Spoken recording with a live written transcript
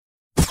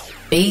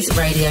Bees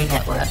Radio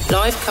Network.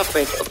 Live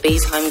coverage of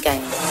Bees home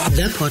games.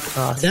 The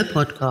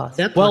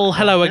podcast. Well,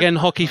 hello again,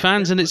 hockey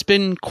fans, and it's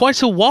been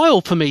quite a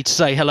while for me to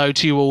say hello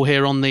to you all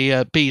here on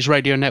the Bees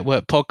Radio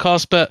Network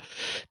podcast, but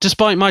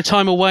despite my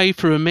time away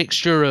through a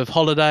mixture of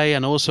holiday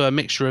and also a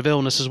mixture of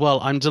illness as well,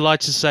 I'm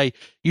delighted to say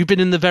you've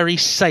been in the very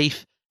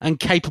safe and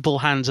capable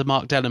hands of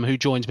Mark Denham, who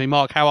joins me.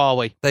 Mark, how are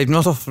we? They've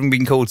not often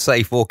been called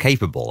safe or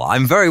capable.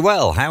 I'm very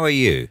well. How are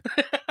you?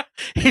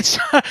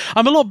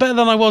 I'm a lot better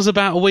than I was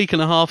about a week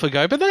and a half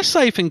ago, but they're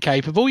safe and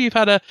capable. You've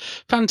had a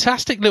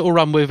fantastic little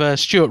run with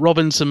Stuart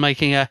Robinson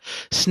making a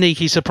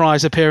sneaky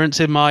surprise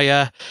appearance in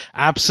my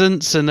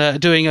absence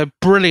and doing a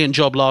brilliant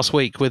job last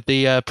week with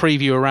the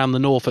preview around the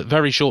North at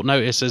very short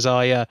notice as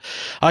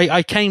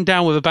I came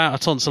down with about a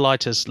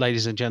tonsillitis,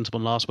 ladies and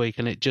gentlemen, last week,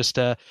 and it just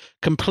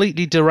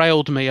completely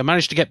derailed me. I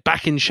managed to get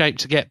back in shape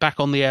to get back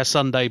on the air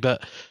Sunday,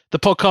 but the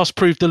podcast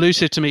proved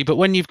elusive to me. But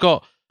when you've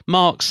got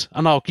Mark's,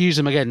 and I'll use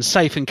them again,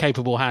 safe and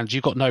capable hands,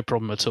 you've got no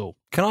problem at all.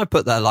 Can I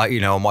put that,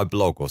 on my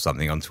blog or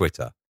something on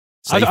Twitter?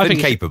 Safe and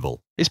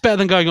capable. It's better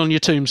than going on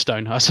your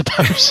tombstone, I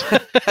suppose.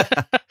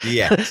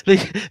 Yeah.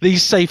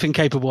 These safe and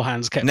capable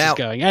hands kept us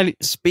going. And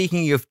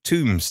speaking of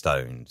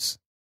tombstones,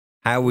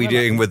 how are we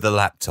doing with the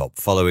laptop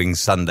following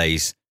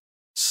Sunday's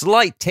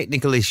slight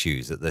technical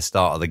issues at the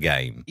start of the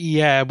game?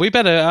 Yeah, we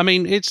better. I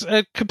mean, it's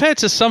compared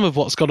to some of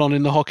what's gone on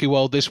in the hockey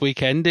world this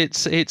weekend,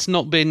 it's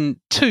not been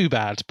too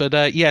bad.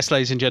 But yes,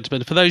 ladies and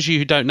gentlemen, for those of you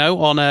who don't know,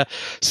 on a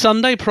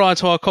Sunday prior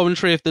to our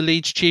commentary of the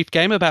Leeds Chief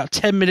game, about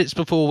 10 minutes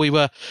before we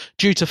were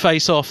due to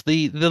face off,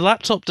 the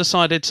laptop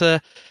decided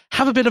to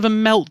have a bit of a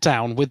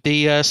meltdown with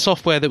the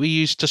software that we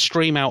used to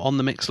stream out on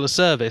the Mixlr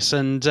service,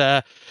 and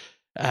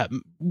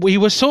we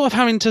were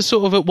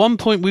at one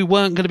point we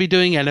weren't going to be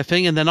doing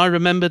anything, and then I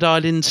remembered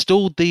I'd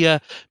installed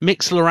the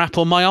Mixlr app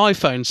on my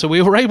iPhone, so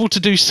we were able to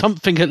do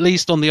something at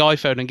least on the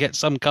iPhone and get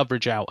some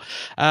coverage out.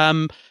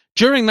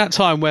 During that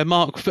time where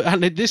Mark,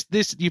 and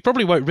this you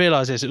probably won't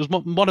realise this, it was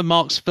one of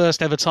Mark's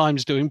first ever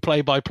times doing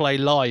play-by-play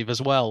live as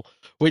well,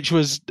 which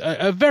was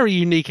a very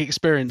unique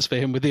experience for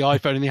him with the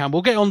iPhone in the hand.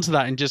 We'll get onto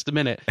that in just a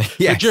minute.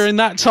 Yes. But during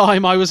that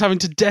time, I was having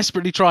to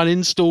desperately try and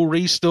install,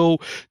 restore,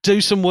 do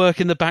some work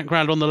in the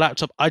background on the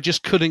laptop. I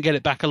just couldn't get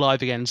it back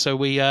alive again. So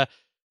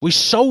we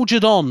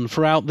soldiered on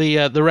throughout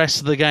the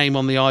rest of the game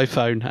on the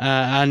iPhone,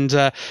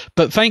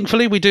 but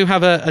thankfully we do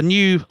have a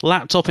new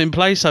laptop in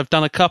place. I've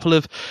done a couple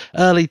of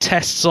early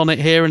tests on it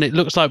here, and it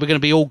looks like we're going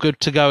to be all good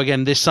to go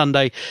again this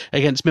Sunday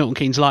against Milton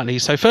Keynes Lightning.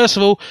 So first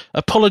of all,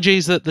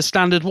 apologies that the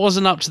standard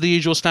wasn't up to the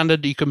usual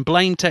standard. You can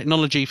blame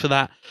technology for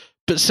that.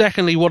 But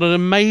secondly, what an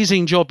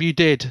amazing job you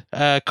did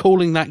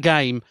calling that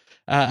game.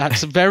 At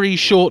very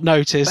short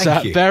notice.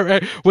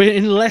 We're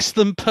in less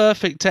than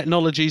perfect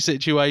technology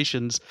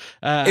situations.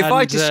 If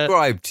I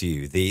describe to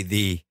you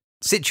the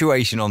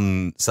situation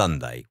on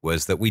Sunday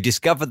was that we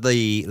discovered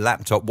the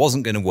laptop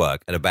wasn't going to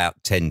work at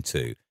about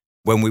 10:02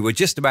 when we were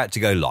just about to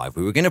go live.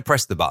 We were going to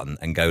press the button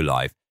and go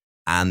live,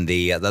 and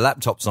the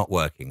laptop's not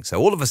working.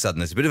 So all of a sudden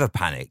there's a bit of a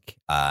panic,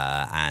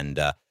 and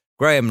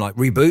Graham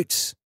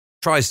reboots,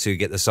 tries to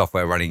get the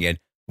software running again.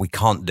 We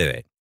can't do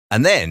it.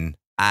 And then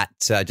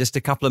at just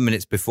a couple of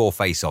minutes before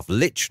face-off,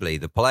 literally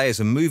the players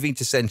are moving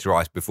to centre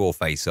ice before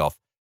face-off,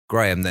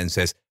 Graham then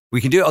says,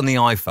 we can do it on the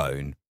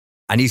iPhone.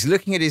 And he's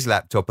looking at his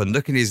laptop and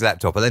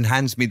then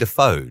hands me the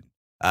phone,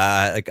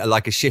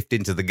 like a shift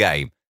into the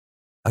game.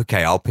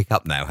 Okay, I'll pick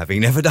up now.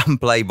 Having never done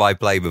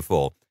play-by-play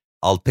before,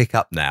 I'll pick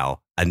up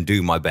now and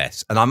do my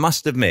best. And I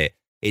must admit,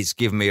 it's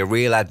given me a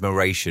real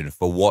admiration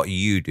for what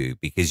you do,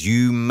 because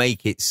you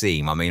make it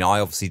seem, I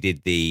obviously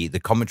did the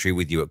commentary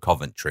with you at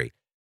Coventry,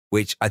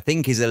 which I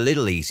think is a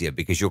little easier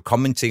because you're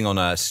commenting on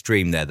a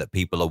stream there that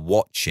people are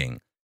watching.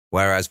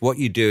 Whereas what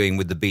you're doing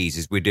with the Bees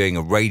is we're doing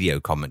a radio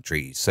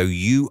commentary. So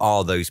you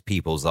are those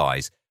people's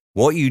eyes.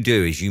 What you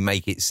do is you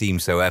make it seem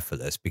so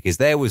effortless, because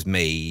there was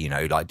me,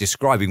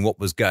 describing what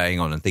was going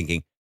on and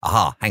thinking,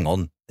 aha, hang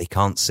on, they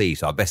can't see.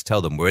 So I best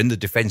tell them we're in the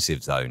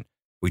defensive zone.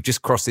 We've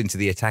just crossed into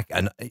the attack.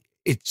 And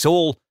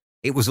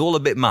it was all a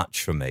bit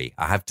much for me,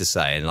 I have to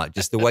say. And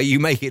just the way you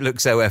make it look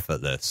so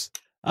effortless.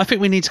 I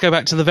think we need to go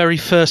back to the very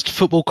first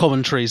football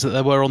commentaries that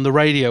there were on the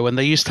radio, when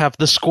they used to have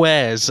the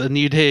squares, and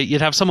you'd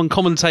have someone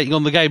commentating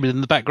on the game, and in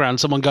the background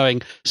someone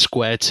going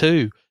square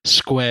 2,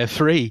 square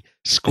 3,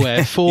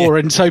 square 4, yeah.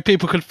 And so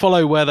people could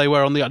follow where they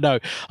were on the. No,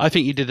 I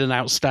think you did an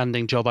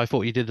outstanding job. I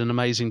thought you did an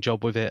amazing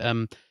job with it.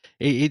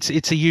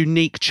 It's a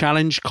unique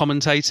challenge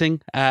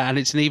commentating, and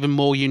it's an even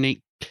more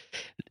unique.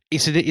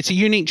 It's a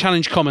unique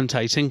challenge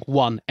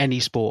commentating any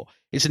sport.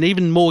 It's an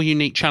even more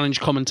unique challenge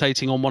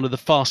commentating on one of the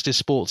fastest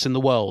sports in the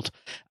world.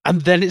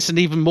 And then it's an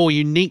even more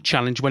unique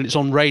challenge when it's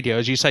on radio.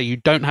 As you say, you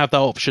don't have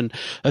that option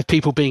of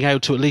people being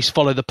able to at least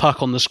follow the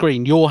puck on the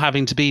screen. You're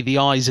having to be the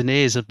eyes and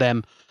ears of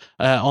them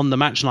on the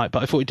match night.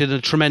 But I thought you did a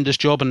tremendous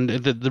job, and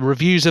the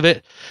reviews of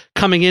it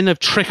coming in have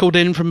trickled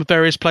in from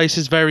various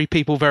places.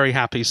 People very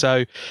happy.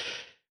 So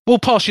we'll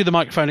pass you the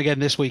microphone again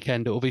this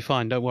weekend. It will be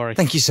fine. Don't worry.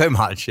 Thank you so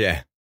much.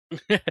 Yeah.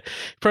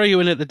 Throw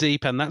you in at the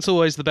deep end. That's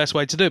always the best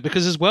way to do it,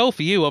 because as well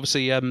for you,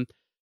 obviously,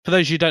 For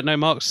those who don't know,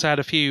 Mark's had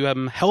a few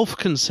health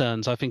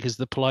concerns, I think is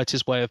the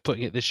politest way of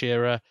putting it this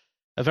year.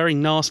 A very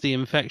nasty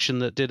infection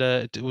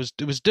that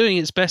was doing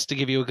its best to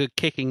give you a good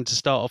kicking to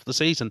start off the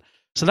season.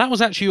 So that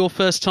was actually your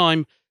first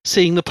time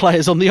seeing the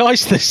players on the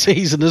ice this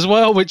season as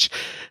well, which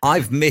I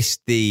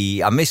missed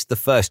the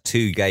first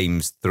 2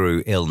 games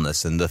through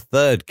illness, and the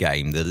third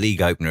game, the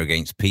league opener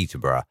against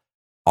Peterborough,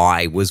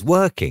 I was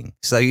working.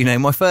 So,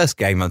 my first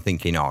game, I'm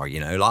thinking,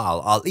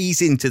 I'll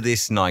ease into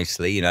this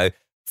nicely,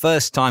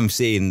 first time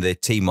seeing the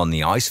team on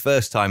the ice,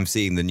 first time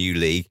seeing the new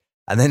league,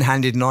 and then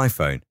handed an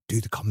iPhone.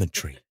 Do the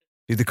commentary.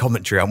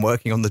 I'm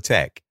working on the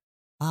tech.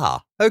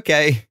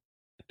 Okay.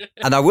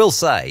 And I will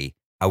say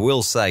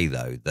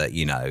though that,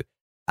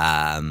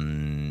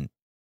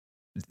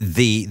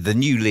 the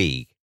new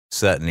league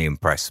certainly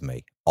impressed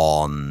me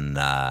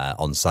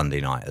on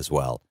Sunday night as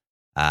well.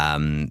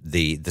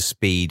 The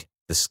speed,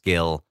 the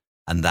skill,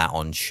 and that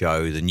on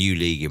show. The new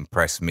league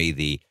impressed me.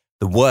 The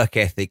work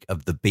ethic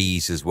of the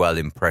Bees as well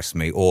impressed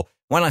me. Or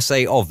when I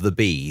say of the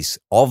Bees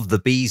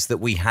that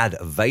we had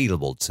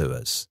available to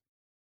us,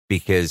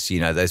 because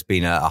there's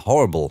been a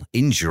horrible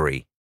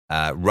injury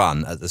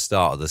run at the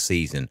start of the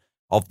season.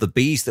 Of the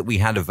Bees that we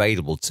had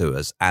available to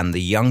us and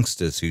the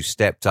youngsters who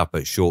stepped up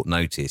at short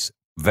notice,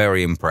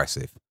 very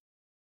impressive.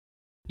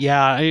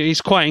 Yeah,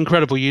 it's quite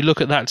incredible. You look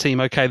at that team,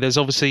 okay, there's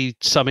obviously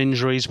some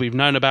injuries we've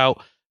known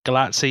about.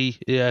 Galazzi,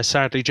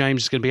 sadly,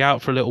 James is going to be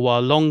out for a little while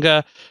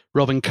longer.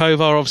 Robin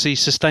Kovar obviously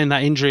sustained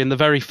that injury in the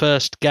very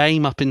first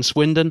game up in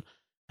Swindon,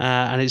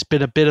 and it's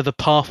been a bit of a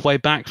pathway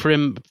back for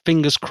him.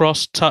 Fingers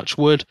crossed, touch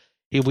wood,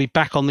 he'll be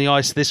back on the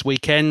ice this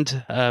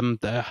weekend.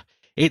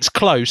 It's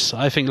close,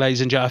 I think,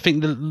 ladies and gentlemen. I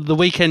think the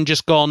weekend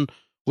just gone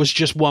was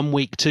just 1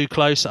 week too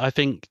close. I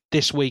think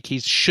this week he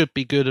should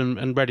be good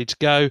and ready to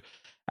go.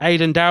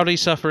 Aidan Dowdy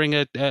suffering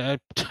a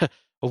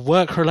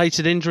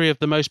work-related injury of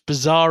the most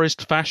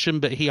bizarrest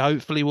fashion, but he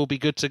hopefully will be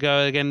good to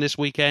go again this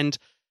weekend.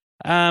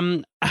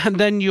 And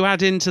then you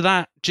add into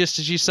that, just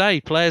as you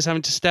say, players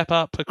having to step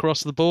up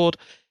across the board.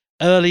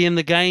 Early in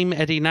the game,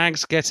 Eddie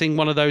Nags getting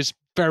one of those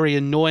very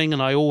annoying,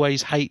 and I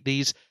always hate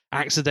these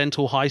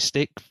accidental high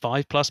stick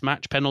 5+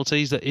 match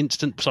penalties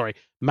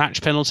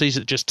match penalties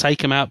that just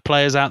take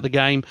players out the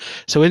game.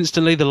 So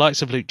instantly the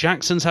likes of Luke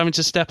Jackson's having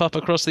to step up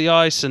across the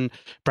ice, and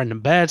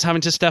Brendan Baird's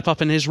having to step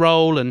up in his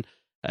role, and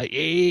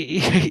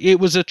it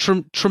was a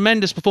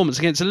tremendous performance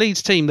against a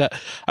Leeds team that,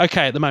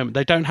 okay, at the moment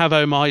they don't have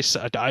home ice.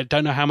 I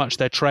don't know how much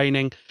they're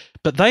training,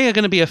 but they are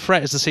going to be a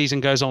threat as the season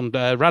goes on.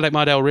 Radek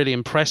Mardell really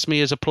impressed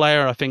me as a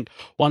player. I think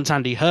once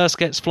Andy Hurst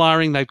gets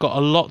firing, they've got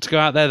a lot to go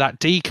out there. That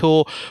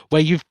decor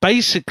where you've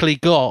basically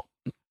got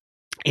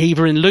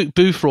either in Luke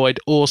Boothroyd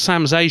or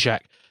Sam Zajac,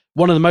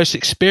 one of the most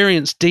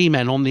experienced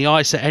D-men on the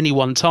ice at any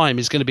one time,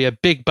 is going to be a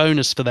big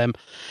bonus for them.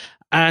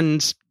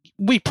 And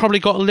we probably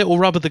got a little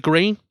rub of the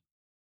green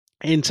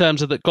in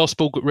terms of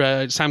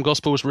that Sam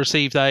Gospel has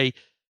received a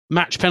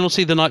match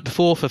penalty the night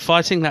before for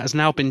fighting. That has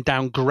now been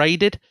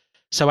downgraded.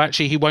 So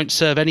actually he won't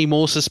serve any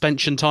more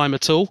suspension time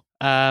at all.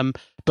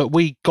 But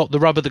we got the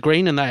rub of the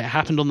green, and that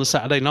happened on the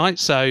Saturday night.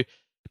 So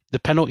the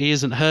penalty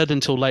isn't heard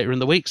until later in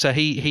the week. So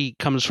he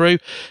comes through.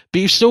 But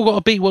you've still got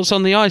to beat what's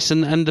on the ice.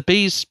 And the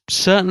Bees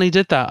certainly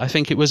did that. I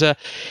think it was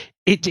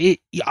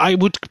I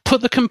would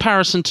put the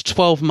comparison to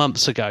 12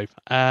 months ago.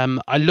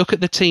 I look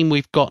at the team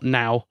we've got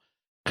now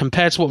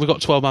compared to what we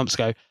got 12 months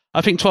ago.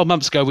 I think 12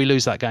 months ago we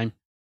lose that game.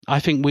 I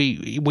think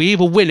we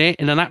either win it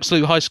in an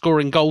absolute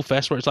high-scoring goal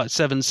fest where it's like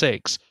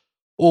 7-6,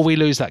 or we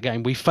lose that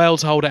game. We fail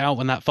to hold it out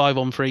when that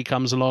 5-on-3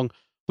 comes along.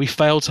 We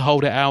fail to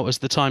hold it out as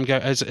the time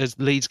goes, as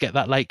Leeds get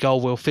that late goal.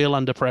 We'll feel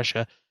under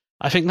pressure.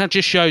 I think that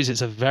just shows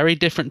it's a very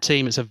different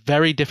team. It's a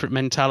very different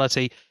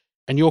mentality.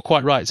 And you're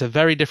quite right. It's a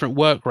very different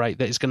work rate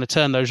that is going to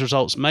turn those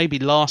results, maybe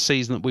last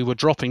season that we were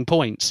dropping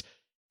points,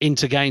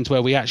 into games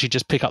where we actually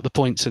just pick up the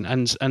points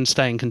and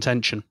stay in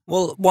contention.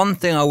 Well, one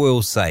thing I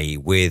will say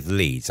with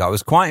Leeds, I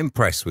was quite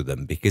impressed with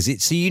them because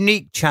it's a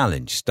unique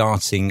challenge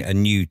starting a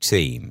new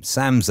team.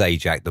 Sam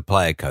Zajac, the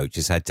player coach,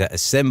 has had to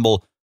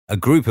assemble a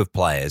group of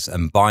players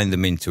and bind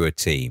them into a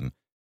team.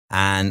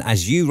 And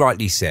as you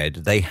rightly said,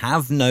 they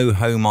have no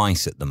home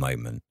ice at the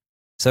moment.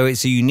 So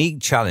it's a unique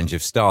challenge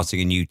of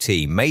starting a new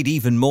team, made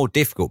even more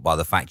difficult by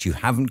the fact you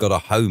haven't got a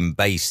home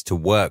base to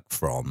work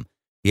from.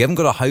 You haven't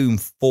got a home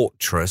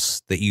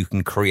fortress that you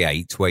can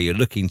create where you're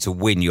looking to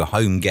win your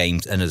home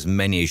games and as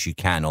many as you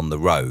can on the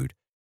road.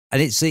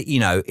 And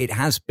it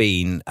has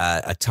been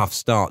a tough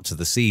start to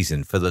the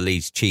season for the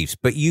Leeds Chiefs,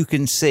 but you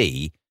can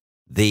see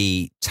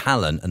the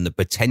talent and the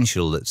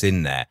potential that's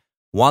in there.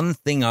 One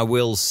thing I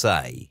will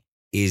say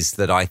is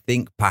that I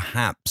think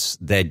perhaps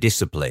their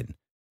discipline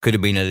could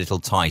have been a little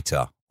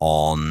tighter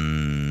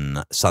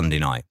on Sunday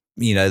night.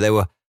 There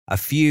were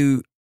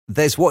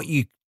there's what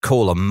you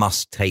call a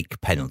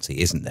must-take penalty,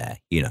 isn't there?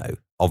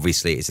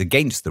 Obviously it's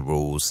against the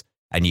rules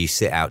and you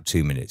sit out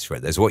 2 minutes for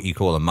it. There's what you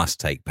call a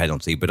must-take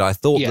penalty. But I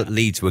thought that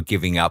Leeds were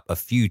giving up a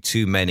few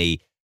too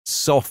many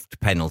soft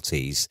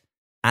penalties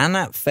and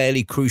at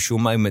fairly crucial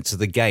moments of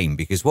the game,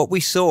 because what we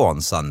saw on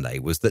Sunday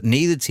was that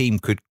neither team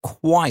could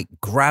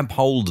quite grab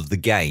hold of the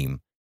game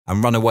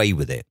and run away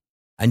with it.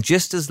 And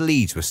just as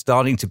Leeds were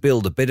starting to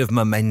build a bit of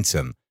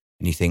momentum,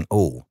 and you think,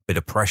 oh, bit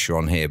of pressure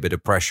on here, bit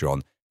of pressure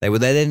on, they were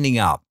then ending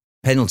up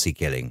penalty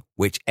killing,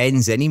 which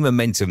ends any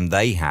momentum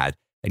they had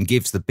and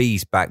gives the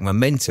Bees back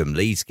momentum.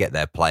 Leeds get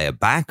their player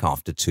back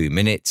after 2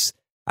 minutes,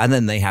 and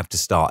then they have to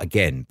start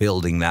again,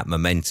 building that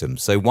momentum.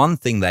 So one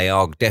thing they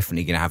are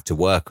definitely going to have to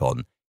work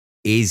on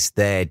is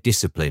their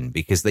discipline,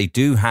 because they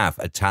do have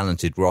a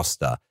talented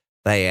roster.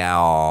 They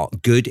are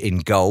good in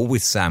goal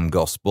with Sam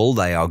Gospel.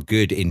 They are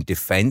good in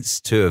defence,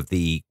 2 of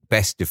the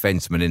best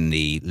defencemen in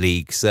the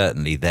league,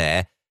 certainly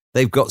there.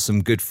 They've got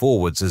some good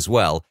forwards as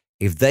well.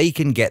 If they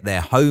can get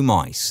their home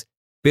ice,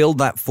 build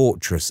that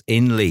fortress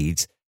in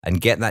Leeds, and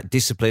get that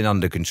discipline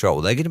under control,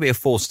 they're going to be a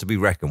force to be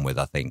reckoned with,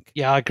 I think.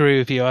 Yeah, I agree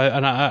with you.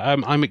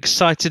 I'm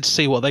excited to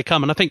see what they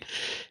come. And I think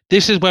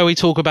this is where we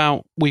talk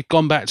about we've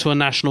gone back to a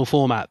national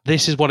format.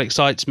 This is what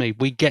excites me.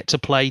 We get to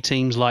play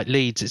teams like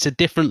Leeds. It's a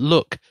different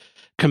look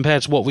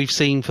compared to what we've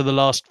seen for the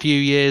last few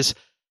years.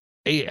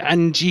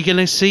 And you're going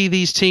to see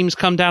these teams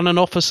come down and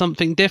offer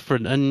something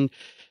different. And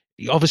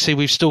obviously,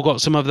 we've still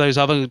got some of those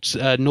other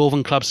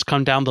northern clubs to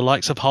come down, the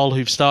likes of Hull,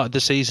 who've started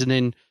the season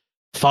in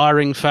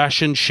firing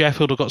fashion.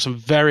 Sheffield have got some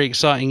very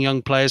exciting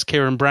young players.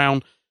 Kieran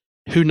Brown,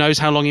 who knows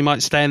how long he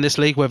might stay in this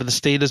league, whether the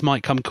Steelers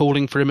might come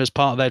calling for him as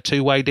part of their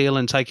 2-way deal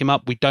and take him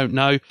up, we don't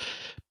know.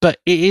 But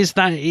it's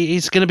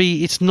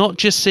not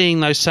just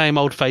seeing those same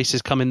old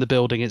faces come in the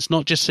building. It's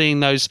not just seeing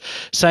those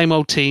same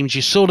old teams.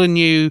 You sort of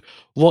knew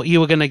what you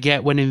were going to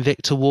get when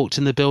Invicta walked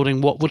in the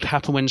building, what would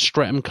happen when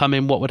Streatham come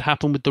in, what would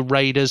happen with the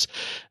Raiders,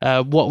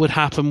 what would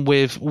happen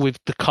with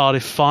the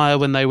Cardiff Fire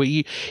when they were...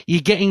 You're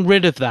getting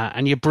rid of that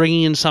and you're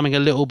bringing in something a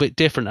little bit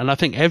different. And I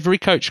think every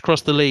coach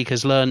across the league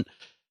has learned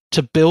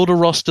to build a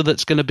roster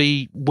that's going to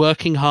be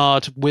working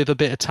hard with a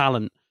bit of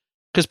talent.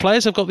 Because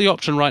players have got the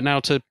option right now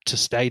to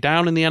stay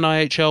down in the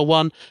NIHL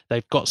 1.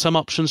 They've got some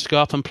options to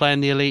go up and play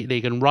in the Elite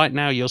League. And right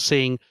now you're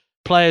seeing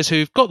players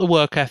who've got the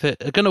work ethic,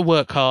 are going to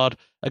work hard,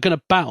 are going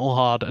to battle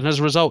hard. And as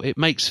a result, it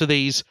makes for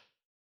these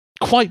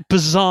quite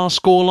bizarre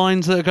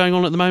scorelines that are going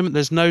on at the moment.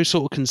 There's no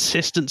sort of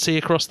consistency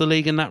across the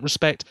league in that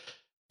respect.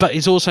 But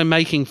it's also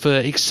making for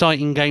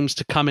exciting games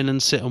to come in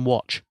and sit and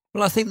watch.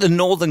 Well, I think the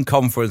Northern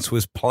Conference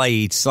was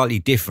played slightly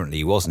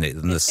differently, wasn't it,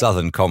 than the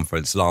Southern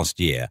Conference last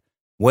year.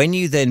 When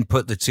you then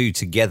put the two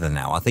together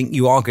now, I think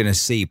you are going to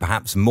see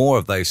perhaps more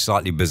of those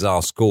slightly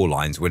bizarre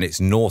scorelines when it's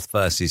North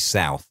versus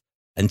South,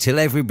 until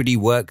everybody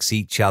works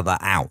each other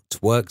out,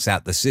 works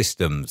out the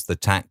systems, the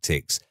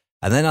tactics.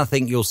 And then I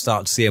think you'll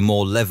start to see a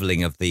more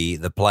levelling of the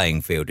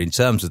playing field in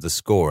terms of the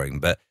scoring.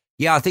 But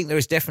yeah, I think there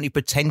is definitely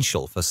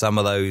potential for some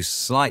of those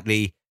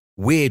slightly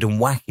weird and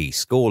wacky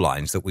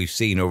scorelines that we've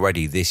seen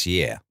already this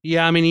year.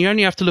 Yeah, I mean, you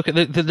only have to look at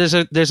there's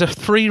a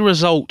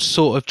 3-result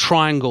sort of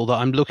triangle that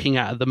I'm looking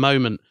at the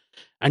moment.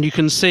 And you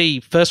can see,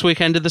 first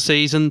weekend of the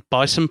season,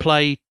 Bison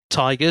play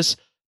Tigers.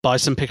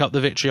 Bison pick up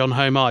the victory on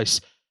home ice.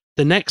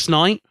 The next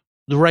night,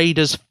 the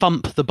Raiders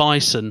thump the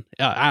Bison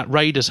at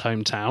Raiders'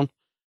 hometown.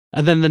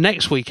 And then the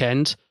next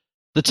weekend,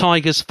 the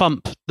Tigers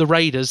thump the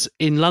Raiders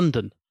in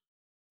London.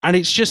 And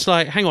it's just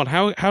like, hang on,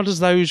 how does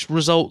those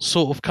results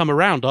sort of come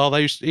around?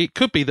 It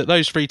could be that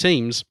those 3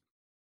 teams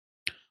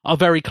are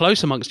very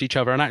close amongst each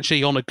other. And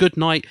actually, on a good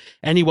night,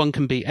 anyone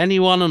can beat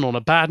anyone. And on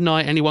a bad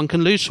night, anyone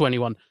can lose to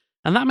anyone.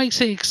 And that makes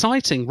it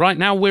exciting. Right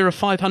now, we're a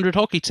 500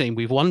 hockey team.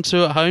 We've won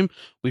 2 at home.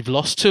 We've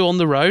lost 2 on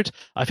the road.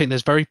 I think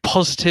there's very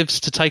positives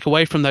to take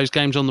away from those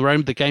games on the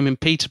road. The game in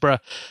Peterborough,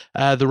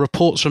 the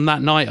reports from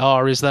that night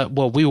is that,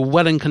 well, we were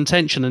well in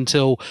contention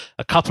until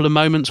a couple of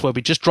moments where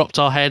we just dropped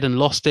our head and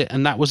lost it,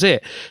 and that was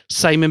it.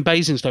 Same in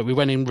Basingstoke. We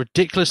went in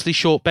ridiculously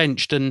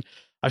short-benched, and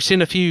I've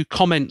seen a few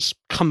comments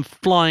come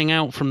flying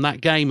out from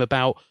that game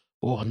about,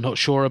 I'm not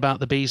sure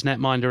about the Bees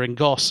netminder in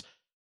Goss.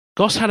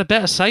 Goss had a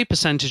better save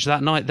percentage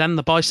that night than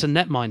the Bison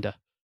netminder.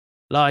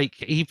 Like,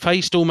 he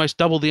faced almost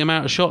double the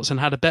amount of shots and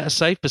had a better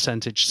save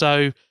percentage.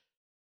 So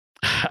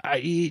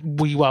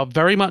we were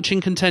very much in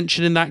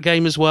contention in that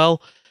game as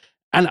well.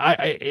 And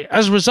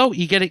as a result,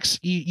 you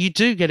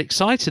do get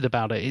excited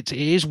about it. It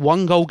is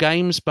 1-goal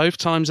games, both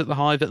times at the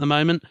Hive at the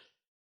moment.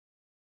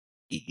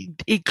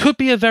 It could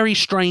be a very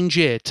strange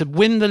year. To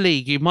win the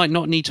league, you might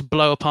not need to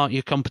blow apart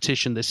your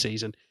competition this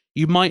season.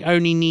 You might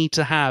only need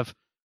to have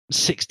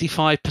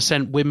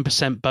 65% win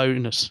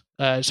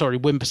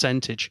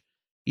percentage.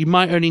 You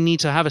might only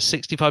need to have a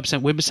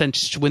 65% win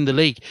percentage to win the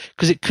league,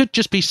 because it could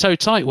just be so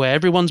tight where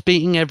everyone's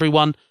beating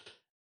everyone.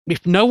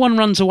 If no one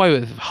runs away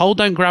with it, if Hull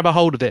don't grab a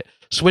hold of it,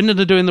 Swindon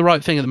are doing the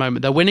right thing at the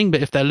moment. They're winning,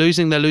 but if they're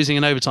losing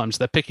in overtime, so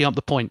they're picking up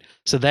the point,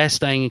 so they're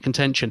staying in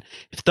contention.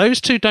 If those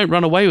two don't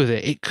run away with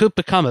it, it could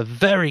become a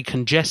very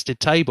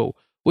congested table,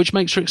 which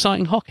makes for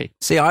exciting hockey.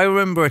 See, I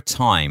remember a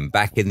time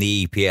back in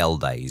the EPL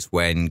days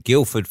when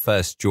Guildford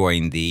first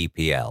joined the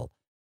EPL,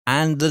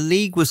 and the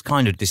league was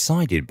kind of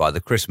decided by the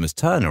Christmas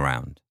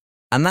turnaround.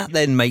 And that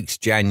then makes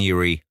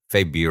January,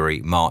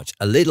 February, March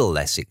a little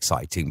less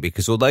exciting,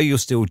 because although you're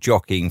still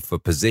jockeying for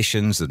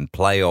positions and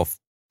playoff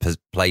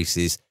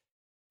places,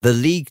 the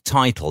league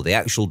title, the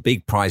actual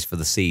big prize for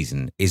the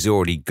season, is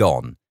already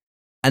gone.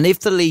 And if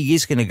the league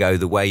is going to go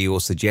the way you're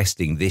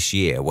suggesting this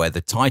year, where the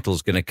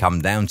title's going to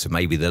come down to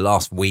maybe the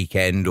last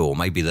weekend or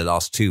maybe the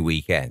last 2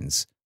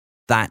 weekends,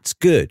 that's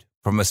good.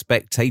 From a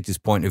spectator's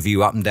point of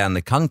view up and down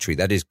the country,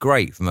 that is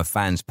great from a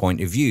fan's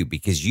point of view,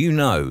 because you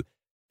know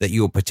that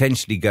you're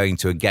potentially going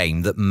to a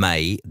game that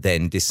may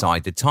then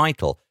decide the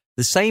title.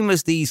 The same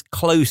as these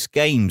close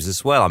games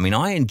as well. I mean,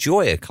 I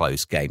enjoy a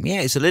close game.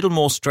 Yeah, it's a little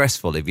more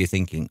stressful if you're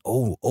thinking,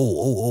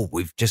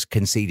 we've just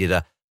conceded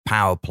a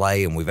power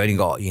play and we've only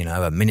got,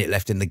 a minute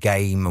left in the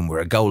game and we're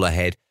a goal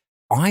ahead.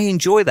 I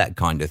enjoy that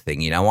kind of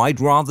thing. I'd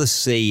rather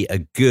see a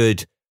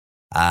good,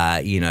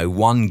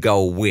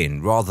 1-goal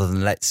win rather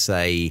than, let's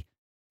say,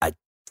 a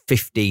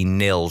 15-0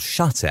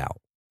 shutout,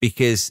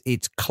 because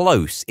it's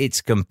close,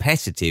 it's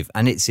competitive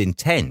and it's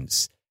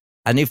intense.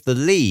 And if the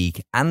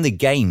league and the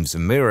games are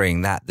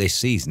mirroring that this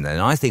season,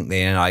 then I think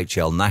the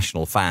NHL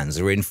national fans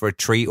are in for a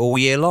treat all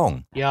year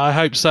long. Yeah, I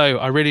hope so.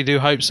 I really do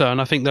hope so. And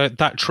I think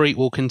that treat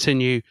will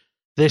continue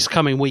this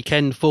coming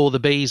weekend for the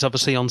Bees.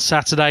 Obviously on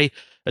Saturday,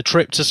 a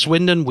trip to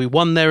Swindon. We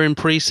won there in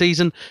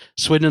pre-season.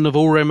 Swindon have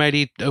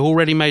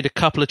already made a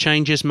couple of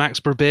changes. Max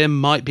Brabir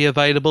might be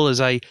available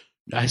as a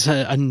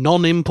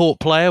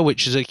non-import player,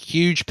 which is a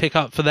huge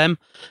pickup for them.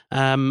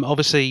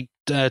 Obviously,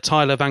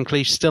 Tyler Van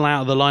Cleef still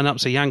out of the lineup,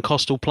 so Jan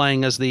Kostel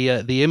playing as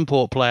the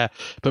import player,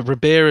 but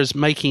Brabir is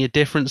making a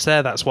difference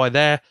there. That's why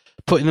they're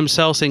putting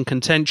themselves in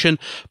contention.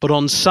 But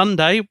on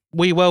Sunday,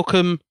 we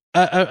welcome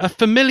a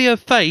familiar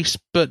face,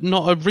 but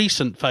not a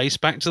recent face,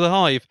 back to the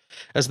Hive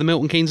as the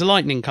Milton Keynes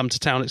Lightning come to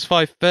town. It's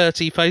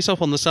 5:30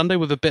 face-off on the Sunday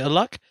with a bit of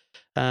luck.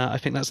 I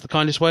think that's the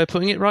kindest way of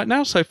putting it right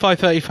now. So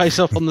 5:30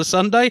 face-off on the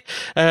Sunday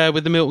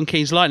with the Milton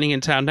Keynes Lightning in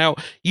town. Now,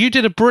 you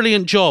did a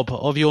brilliant job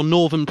of your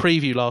Northern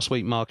preview last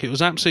week, Mark. It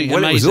was absolutely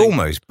amazing. It was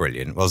almost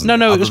brilliant, wasn't it?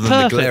 No, it was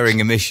perfect. The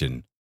glaring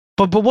omission.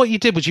 But what you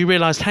did was you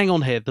realised, hang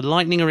on here, the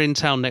Lightning are in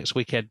town next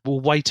weekend. We'll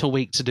wait a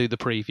week to do the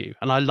preview.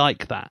 And I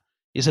like that.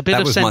 It's a bit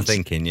of sense. That was my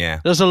thinking,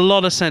 yeah. There's a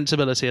lot of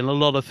sensibility and a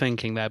lot of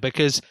thinking there,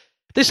 because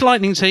this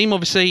Lightning team,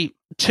 obviously,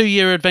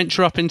 2-year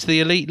adventure up into the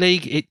Elite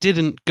League. It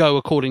didn't go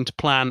according to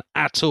plan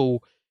at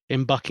all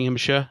in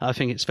Buckinghamshire. I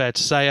think it's fair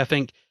to say. I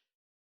think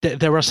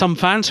there are some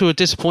fans who are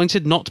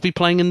disappointed not to be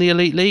playing in the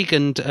Elite League,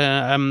 and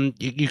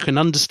you can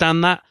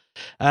understand that.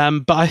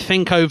 But I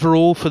think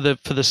overall, for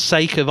the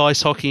sake of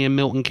ice hockey in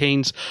Milton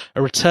Keynes,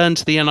 a return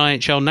to the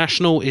NIHL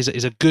National is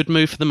a good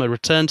move for them. A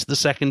return to the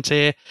second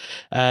tier.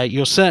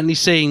 You're certainly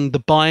seeing the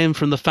buy-in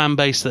from the fan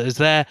base that is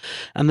there,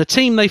 and the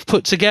team they've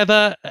put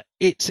together.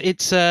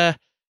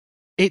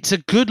 It's a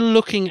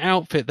good-looking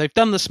outfit. They've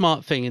done the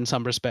smart thing in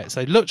some respects.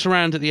 They looked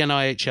around at the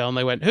NIHL and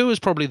they went, who was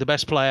probably the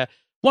best player?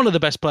 One of the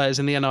best players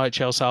in the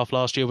NIHL South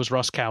last year was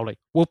Russ Cowley.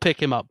 We'll pick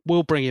him up.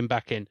 We'll bring him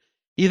back in.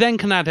 You then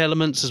can add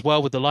elements as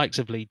well with the likes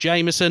of Lee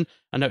Jameson.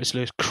 I noticed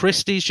Lewis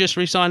Christie's just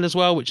re-signed as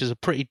well, which is a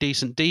pretty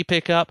decent D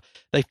pickup.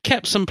 They've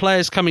kept some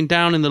players coming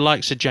down in the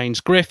likes of James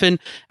Griffin,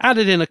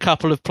 added in a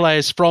couple of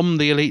players from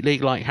the Elite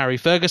League like Harry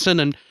Ferguson,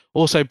 and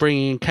also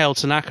bringing in Kale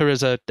Tanaka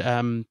as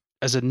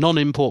a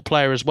non-import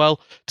player as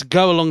well to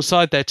go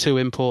alongside their two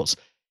imports.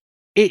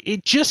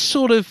 It just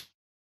sort of,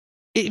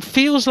 it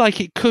feels like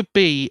it could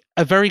be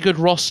a very good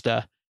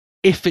roster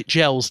if it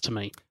gels to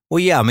me. Well,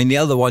 yeah, I mean, the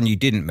other one you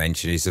didn't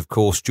mention is, of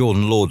course,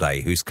 Jordan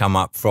Lauday, who's come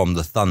up from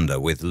the Thunder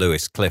with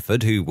Lewis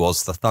Clifford, who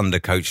was the Thunder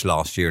coach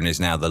last year and is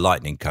now the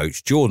Lightning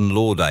coach. Jordan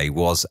Lauday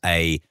was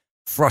a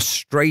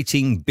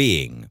frustrating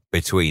being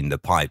between the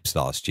pipes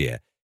last year.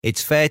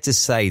 It's fair to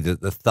say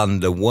that the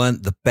Thunder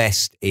weren't the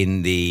best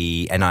in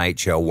the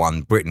NIHL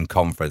 1 Britain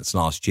Conference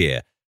last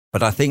year,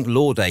 but I think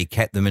Lauday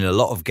kept them in a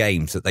lot of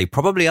games that they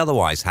probably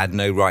otherwise had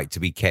no right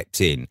to be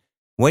kept in.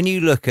 When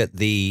you look at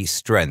the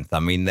strength, I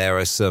mean, there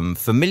are some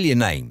familiar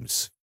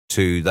names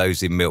to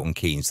those in Milton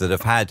Keynes that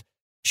have had,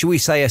 shall we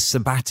say, a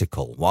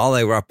sabbatical. While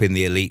they were up in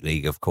the Elite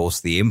League, of course,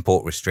 the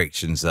import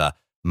restrictions are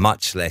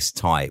much less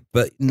tight.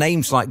 But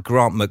names like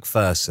Grant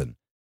McPherson,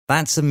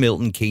 that's a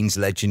Milton Keynes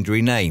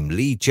legendary name.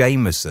 Lee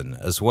Jameson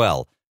as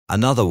well,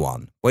 another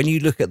one. When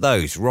you look at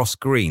those, Ross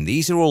Green,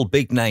 these are all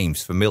big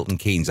names for Milton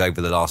Keynes over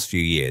the last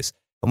few years.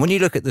 And when you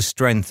look at the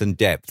strength and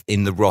depth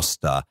in the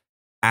roster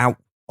out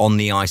on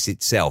the ice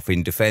itself,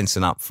 in defence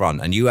and up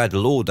front, and you add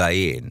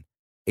Lauday in,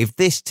 if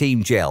this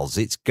team gels,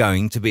 it's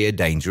going to be a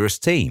dangerous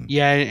team.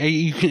 Yeah,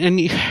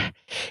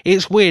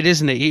 it's weird,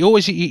 isn't it? You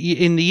always,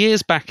 in the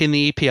years back in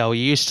the EPL,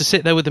 you used to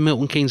sit there with the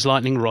Milton Keynes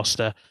Lightning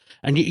roster,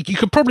 and you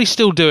could probably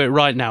still do it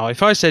right now.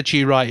 If I said to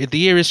you, right, the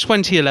year is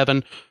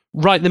 2011,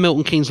 write the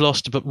Milton Keynes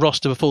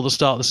roster before the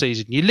start of the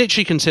season, you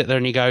literally can sit there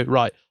and you go,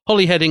 right,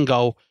 Holyhead in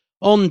goal.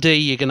 On D,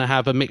 you're going to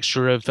have a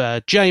mixture of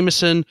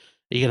Jameson,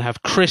 you're going to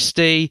have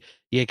Christie,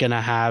 you're going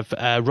to have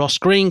Ross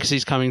Green because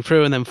he's coming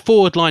through, and then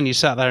forward line, you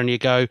sat there and you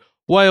go,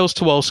 Wales,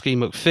 Tuwalski,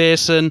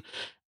 McPherson.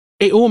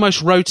 It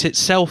almost wrote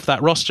itself,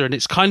 that roster, and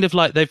it's kind of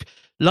like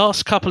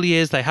last couple of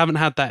years, they haven't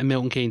had that in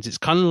Milton Keynes. It's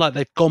kind of like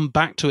they've gone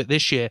back to it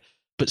this year,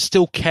 but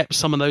still kept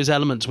some of those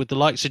elements with the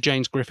likes of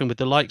James Griffin, with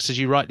the likes, as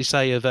you rightly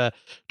say, of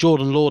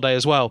Jordan Lauday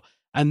as well.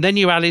 And then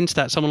you add into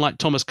that someone like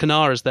Thomas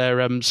Kanar as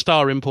their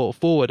star import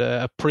forward,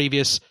 a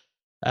previous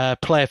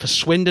player for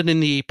Swindon in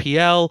the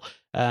EPL,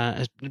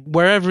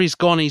 Wherever he's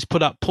gone, he's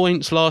put up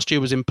points. Last year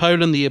was in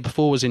Poland. The year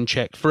before was in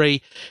Czech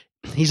 3.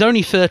 He's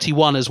only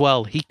 31 as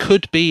well. He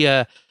could be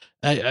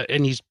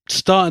and he's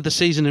started the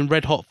season in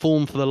red-hot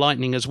form for the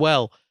Lightning as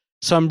well.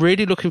 So I'm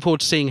really looking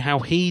forward to seeing how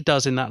he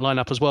does in that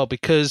lineup as well,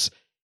 because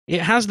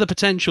it has the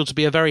potential to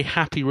be a very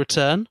happy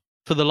return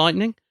for the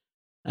Lightning.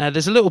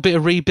 There's a little bit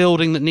of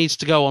rebuilding that needs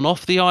to go on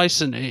off the ice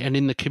and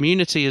in the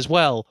community as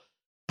well.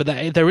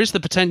 But there is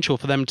the potential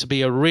for them to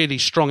be a really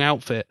strong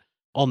outfit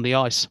on the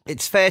ice.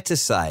 It's fair to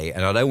say,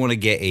 and I don't want to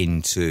get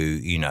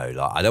into,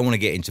 I don't want to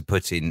get into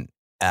putting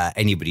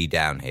anybody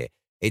down here.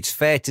 It's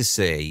fair to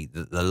say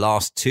that the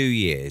last 2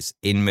 years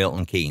in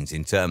Milton Keynes,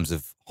 in terms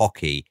of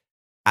hockey,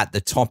 at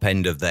the top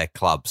end of their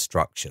club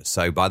structure.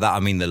 So by that, I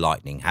mean the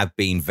Lightning have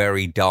been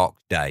very dark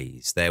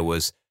days. There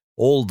was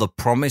all the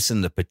promise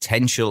and the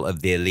potential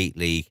of the Elite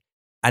League,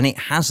 and it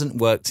hasn't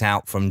worked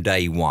out from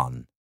day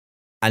one.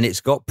 And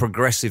it's got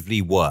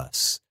progressively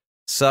worse.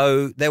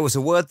 So there was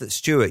a word that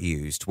Stuart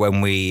used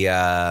when we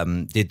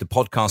did the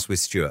podcast with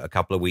Stuart a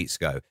couple of weeks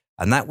ago,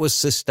 and that was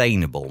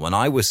sustainable. When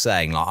I was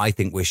saying, I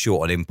think we're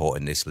short on import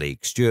in this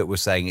league, Stuart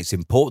was saying it's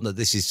important that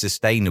this is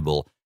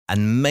sustainable,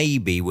 and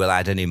maybe we'll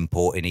add an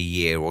import in a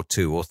year or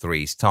 2 or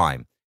 3's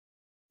time.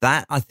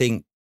 That, I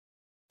think,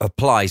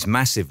 applies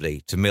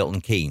massively to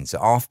Milton Keynes.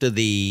 After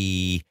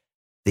the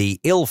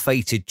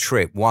ill-fated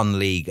trip 1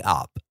 league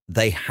up,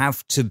 they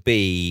have to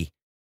be,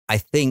 I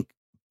think,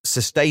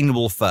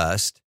 sustainable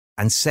first,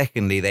 and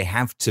secondly, they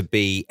have to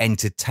be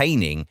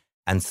entertaining,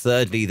 and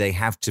thirdly, they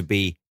have to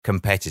be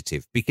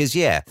competitive. Because,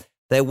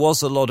 there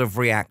was a lot of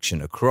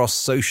reaction across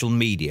social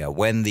media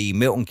when the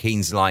Milton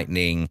Keynes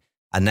Lightning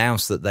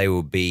announced that they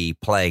would be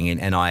playing in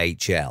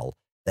NIHL.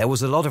 There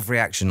was a lot of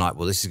reaction like,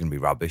 well, this is going to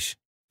be rubbish.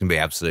 It's going to be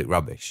absolute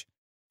rubbish.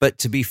 But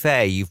to be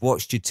fair, you've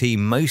watched your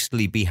team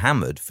mostly be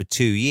hammered for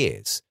 2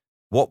 years.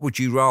 What would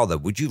you rather?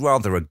 Would you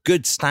rather a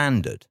good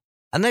standard?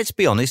 And let's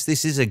be honest,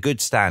 this is a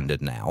good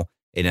standard now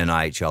in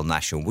NIHL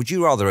National. Would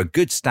you rather a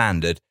good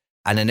standard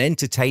and an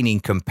entertaining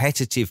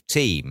competitive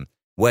team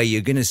where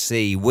you're going to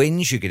see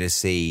wins, you're going to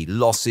see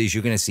losses,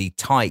 you're going to see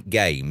tight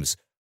games?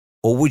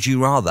 Or would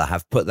you rather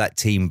have put that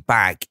team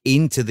back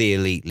into the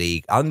Elite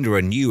League under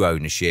a new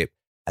ownership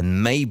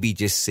and maybe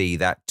just see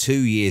that 2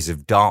 years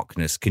of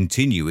darkness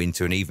continue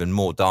into an even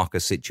more darker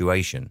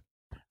situation?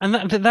 And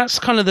that's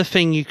kind of the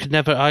thing you could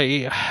never,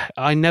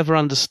 I never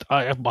understand.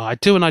 I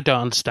do and I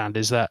don't understand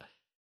is that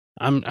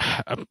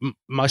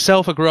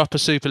myself, I grew up a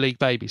Super League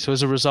baby. So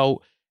as a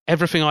result,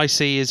 everything I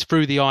see is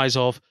through the eyes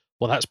of,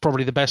 well, that's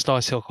probably the best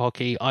ice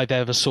hockey I've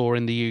ever saw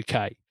in the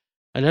UK.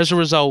 And as a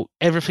result,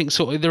 everything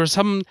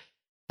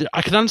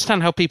I can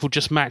understand how people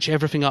just match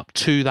everything up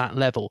to that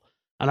level.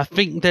 And I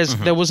think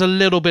there was a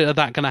little bit of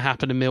that going to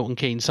happen in Milton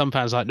Keynes. Some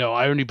fans are like, no,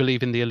 I only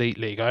believe in the Elite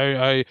League.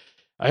 I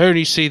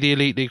only see the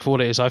Elite League for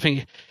what it is. I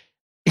think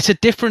it's a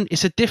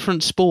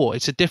different sport.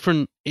 It's a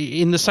different,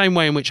 in the same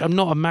way in which I'm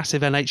not a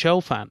massive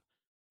NHL fan.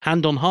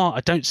 Hand on heart,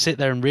 I don't sit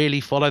there and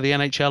really follow the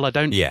NHL. I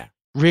don't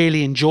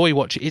really enjoy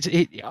watching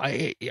it.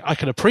 I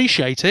can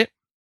appreciate it.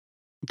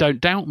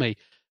 Don't doubt me.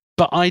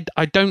 But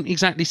I don't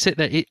exactly sit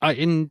there.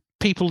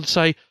 People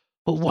say,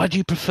 well, why do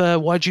you prefer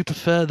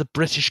the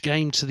British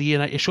game to the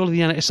NHL? Surely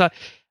the NHL. It's like,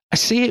 I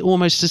see it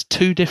almost as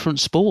 2 different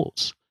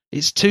sports.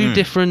 It's two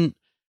different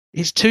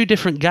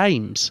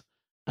games.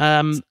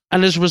 And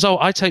as a result,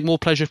 I take more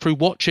pleasure through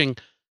watching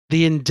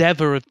the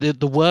endeavour of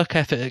the work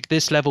ethic at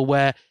this level,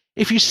 where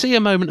if you see a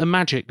moment of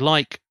magic,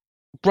 like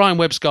Brian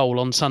Webb's goal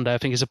on Sunday, I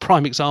think is a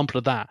prime example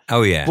of that.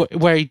 Oh, yeah.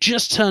 Where he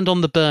just turned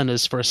on the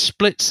burners for a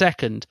split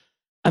second,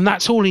 and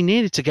that's all he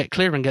needed to get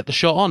clear and get the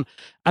shot on.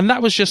 And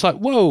that was just like,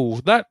 whoa,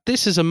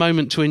 this is a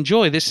moment to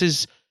enjoy.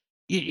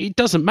 It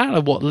doesn't matter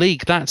what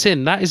league that's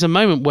in. That is a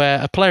moment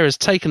where a player has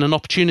taken an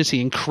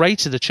opportunity and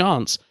created a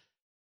chance.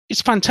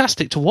 It's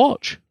fantastic to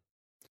watch.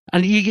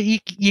 And you're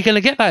going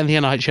to get that in the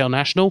NIHL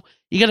National.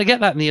 You're going to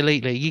get that in the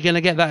Elite League. You're going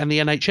to get that in the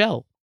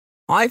NHL.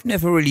 I've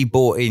never really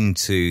bought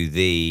into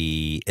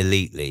the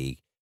Elite League.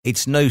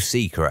 It's no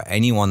secret.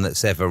 Anyone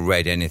that's ever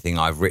read anything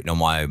I've written on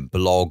my own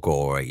blog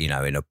or,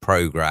 in a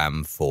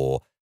program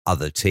for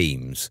other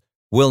teams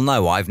will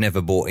know I've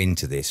never bought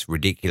into this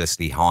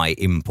ridiculously high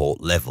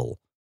import level,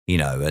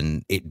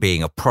 and it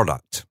being a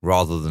product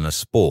rather than a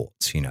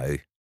sport,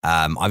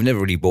 I've never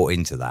really bought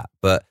into that.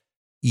 But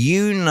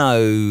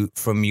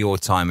from your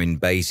time in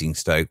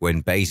Basingstoke,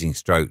 when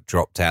Basingstoke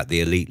dropped out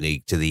the Elite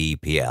League to the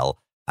EPL,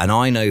 and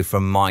I know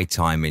from my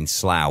time in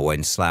Slough,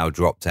 when Slough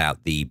dropped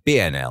out the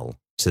BNL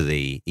to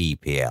the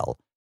EPL,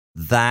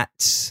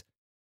 that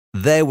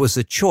there was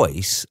a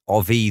choice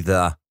of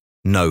either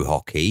no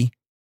hockey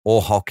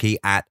or hockey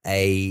at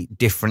a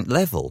different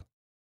level.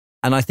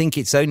 And I think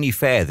it's only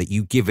fair that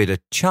you give it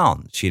a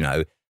chance,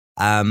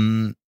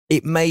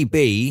 It may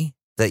be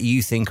that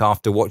you think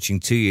after watching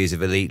 2 years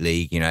of Elite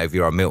League, if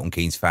you're a Milton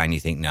Keynes fan, you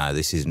think, no,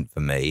 this isn't for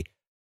me.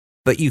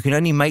 But you can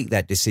only make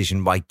that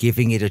decision by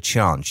giving it a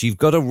chance. You've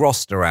got a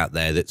roster out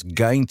there that's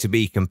going to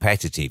be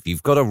competitive.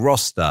 You've got a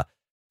roster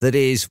that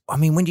is,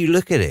 when you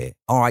look at it,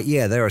 all right,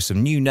 yeah, there are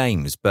some new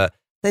names, but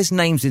there's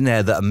names in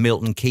there that are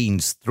Milton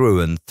Keynes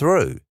through and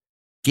through.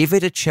 give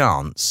it a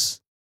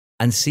chance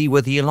and see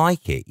whether you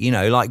like it. You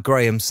know, like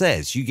Graham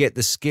says, you get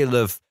the skill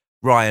of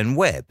Ryan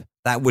Webb.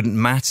 That wouldn't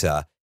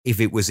matter if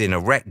it was in a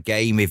rec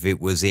game, if it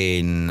was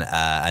in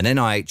an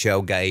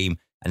NIHL game,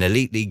 an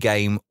Elite League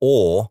game,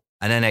 or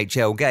an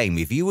NHL game.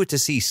 If you were to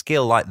see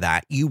skill like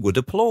that, you would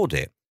applaud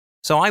it.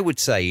 So I would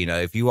say, you know,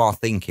 if you are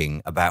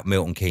thinking about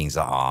Milton Keynes,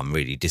 like, I'm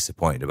really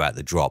disappointed about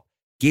the drop,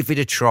 give it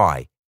a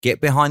try. Get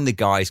behind the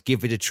guys,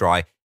 give it a try.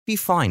 If you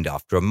find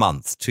after a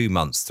month, 2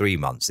 months, 3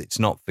 months, it's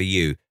not for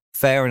you,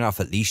 fair enough.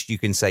 At least you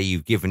can say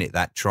you've given it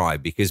that try,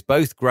 because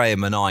both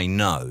Graham and I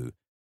know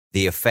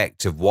the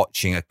effect of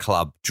watching a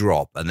club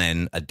drop and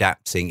then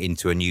adapting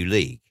into a new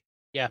league.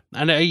 Yeah,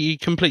 and you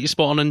completely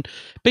spot on. And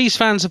Bees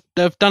fans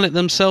have done it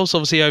themselves,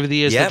 obviously, over the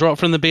years. Yep. The drop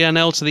from the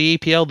BNL to the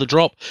EPL, the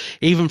drop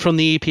even from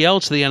the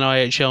EPL to the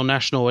NIHL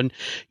National. And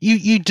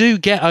you do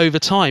get over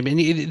time. And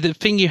the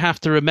thing you have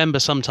to remember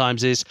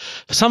sometimes is,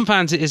 for some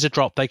fans, it is a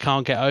drop they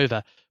can't get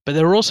over. But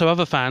there are also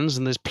other fans,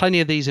 and there's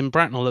plenty of these in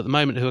Bracknell at the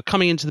moment, who are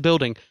coming into the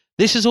building.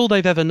 This is all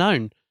they've ever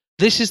known.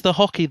 This is the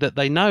hockey that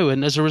they know.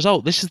 And as a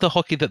result, this is the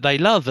hockey that they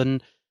love.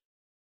 And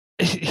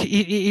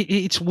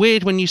it's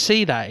weird when you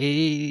see that.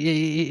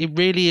 It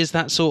really is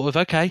that sort of,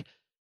 okay,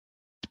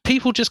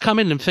 people just come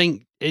in and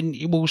think, and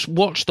you will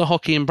watch the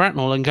hockey in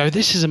Bracknell and go,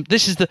 this is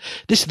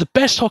the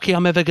best hockey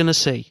I'm ever going to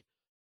see.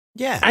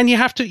 Yeah, and you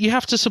have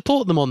to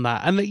support them on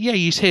that. And yeah,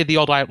 you hear the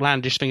odd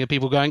outlandish thing of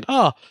people going,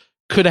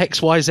 could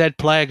XYZ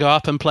player go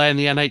up and play in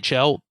the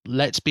NHL?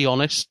 Let's be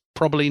honest,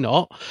 probably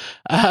not.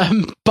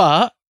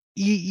 But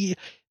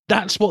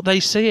that's what they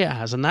see it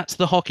as, and that's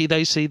the hockey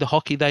they see, the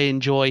hockey they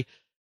enjoy.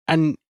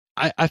 And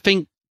I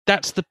think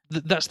that's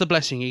the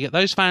blessing. You get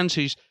those fans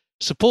who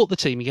support the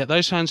team. You get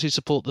those fans who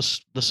support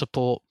the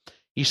support.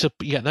 You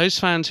get those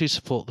fans who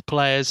support the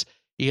players.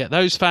 You get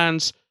those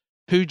fans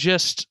who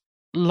just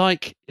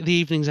like the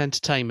evening's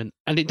entertainment.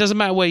 And it doesn't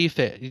matter where you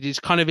fit.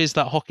 It kind of is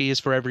that hockey is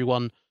for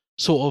everyone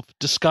sort of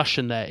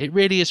discussion there. It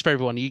really is for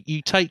everyone.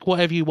 You take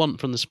whatever you want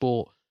from the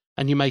sport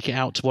and you make it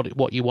out to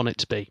what you want it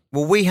to be.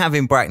 Well, we have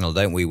in Bracknell,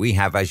 don't we? We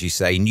have, as you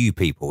say, new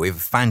people. We have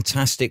a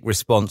fantastic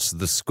response to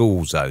the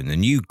school zone, the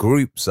new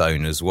group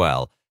zone as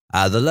well.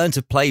 The Learn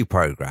to Play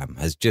programme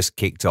has just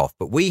kicked off,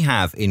 but we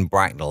have in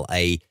Bracknell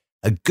a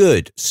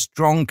good,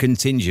 strong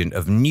contingent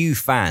of new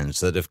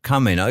fans that have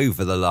come in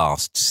over the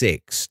last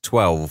 6,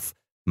 12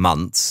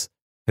 months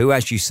who,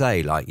 as you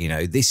say, like, you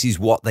know, this is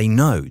what they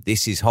know.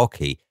 This is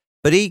hockey.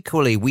 But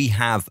equally, we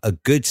have a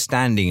good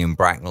standing in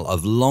Bracknell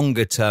of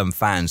longer-term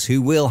fans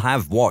who will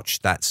have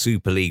watched that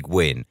Super League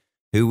win,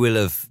 who will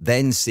have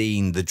then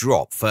seen the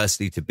drop,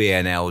 firstly to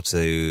BNL,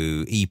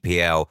 to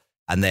EPL,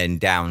 and then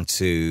down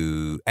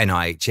to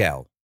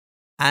NIHL.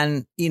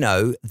 And, you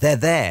know, they're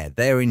there,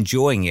 they're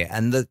enjoying it.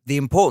 And the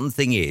important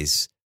thing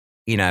is,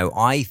 you know,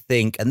 I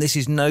think, and this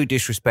is no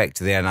disrespect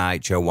to the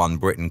NIHL One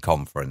Britain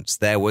Conference,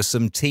 there were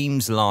some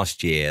teams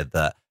last year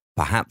that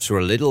perhaps were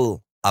a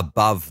little out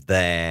of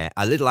their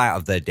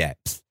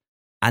depth.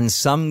 And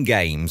some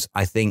games,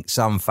 I think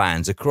some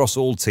fans across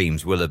all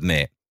teams will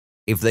admit,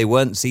 if they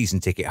weren't season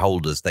ticket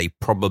holders, they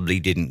probably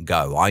didn't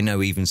go. I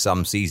know even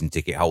some season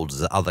ticket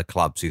holders at other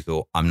clubs who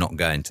thought, I'm not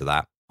going to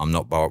that. I'm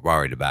not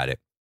worried about it.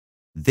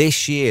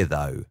 This year,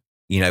 though,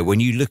 you know, when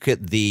you look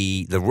at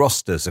the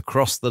rosters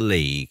across the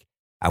league,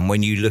 and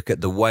when you look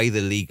at the way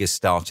the league has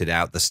started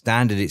out, the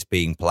standard it's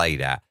being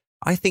played at,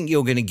 I think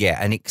you're going to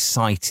get an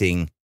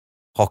exciting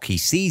hockey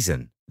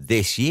season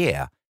this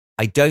year.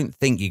 I don't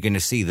think you're going to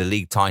see the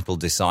league title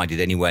decided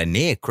anywhere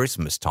near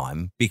Christmas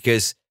time,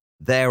 because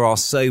there are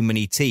so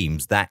many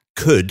teams that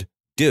could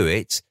do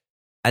it.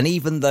 And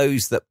even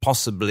those that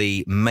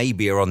possibly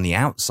maybe are on the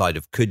outside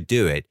of could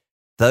do it,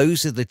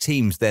 those are the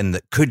teams then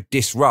that could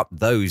disrupt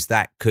those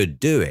that could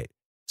do it.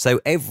 So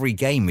every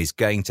game is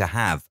going to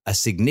have a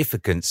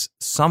significance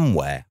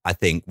somewhere, I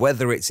think,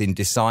 whether it's in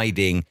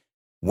deciding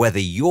whether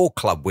your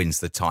club wins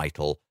the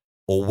title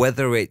or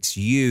whether it's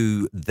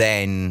you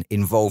then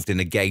involved in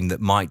a game that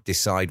might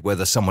decide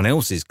whether someone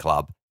else's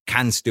club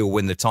can still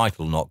win the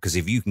title or not. Because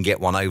if you can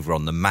get one over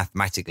on them,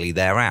 mathematically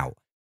they're out.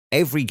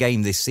 Every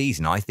game this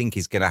season, I think,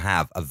 is going to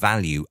have a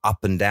value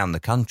up and down the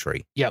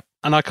country. Yep,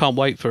 and I can't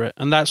wait for it.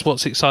 And that's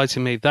what's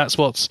exciting me. That's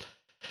what's...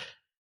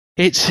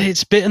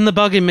 It's bitten the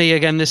bug in me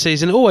again this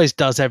season. It always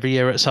does every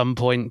year at some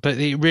point, but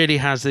it really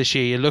has this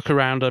year. You look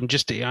around,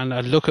 and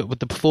I look at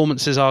what the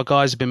performances our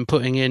guys have been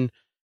putting in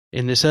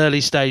this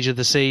early stage of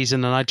the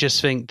season, and I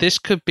just think this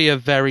could be a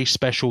very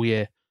special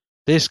year.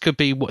 This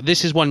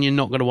is one you're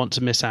not going to want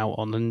to miss out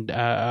on, and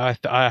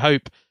I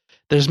hope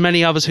there's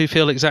many others who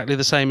feel exactly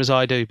the same as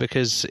I do,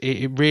 because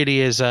it really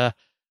is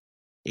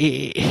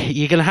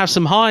you're going to have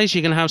some highs,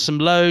 you're going to have some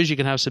lows, you're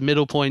going to have some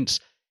middle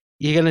points.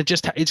 You're going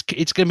to it's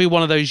going to be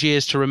one of those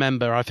years to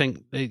remember. I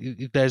think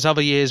there's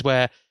other years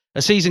where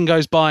a season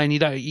goes by and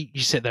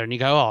you sit there and you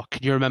go, oh,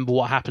 can you remember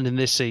what happened in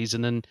this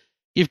season? And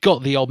you've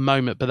got the odd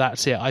moment, but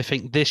that's it. I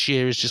think this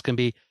year is just going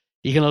to be,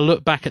 you're going to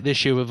look back at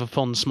this year with a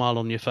fond smile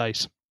on your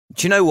face.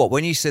 Do you know what?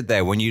 When you said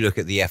there, when you look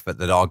at the effort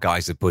that our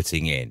guys are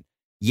putting in,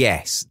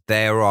 yes,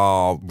 there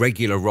are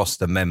regular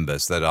roster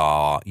members that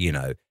are, you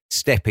know,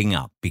 stepping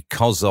up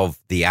because of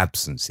the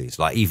absences.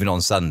 Like even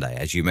on Sunday,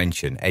 as you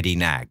mentioned, Eddie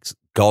Nags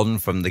gone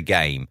from the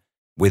game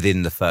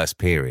within the first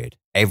period.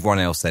 Everyone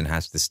else then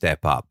has to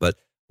step up. But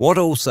what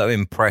also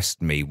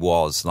impressed me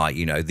was, like,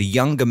 you know, the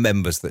younger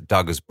members that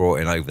Doug has brought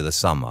in over the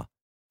summer.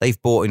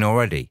 They've brought in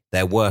already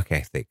their work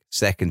ethic,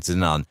 second to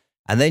none.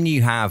 And then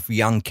you have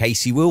young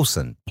Casey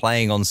Wilson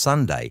playing on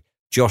Sunday,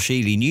 Josh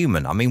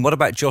Ely-Newman. I mean, what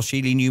about Josh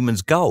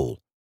Ely-Newman's goal?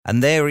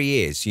 And there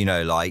he is, you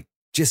know, like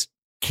just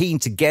keen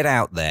to get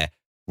out there,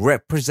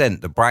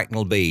 represent the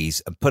Bracknell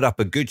Bees and put up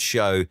a good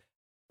show,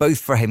 both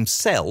for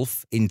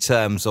himself in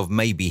terms of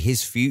maybe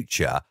his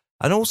future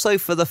and also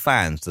for the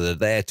fans that are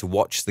there to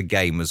watch the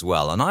game as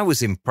well. And I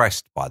was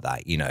impressed by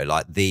that, you know,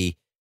 like the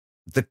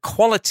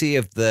quality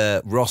of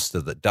the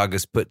roster that Doug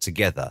has put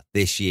together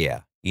this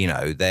year. You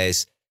know,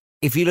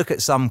 if you look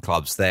at some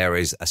clubs, there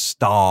is a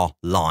star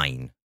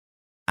line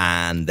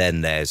and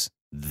then there's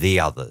the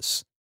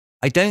others.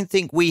 I don't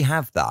think we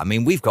have that. I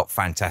mean, we've got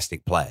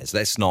fantastic players.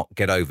 Let's not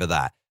get over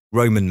that.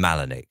 Roman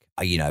Malinik,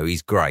 you know,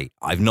 he's great.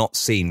 I've not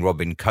seen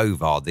Robin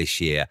Kovar this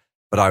year,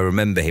 but I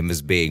remember him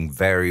as being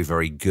very,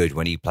 very good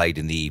when he played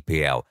in the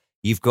EPL.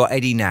 You've got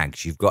Eddie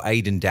Nags, you've got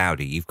Aidan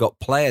Dowdy, you've got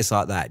players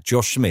like that,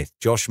 Josh Smith,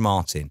 Josh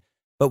Martin.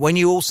 But when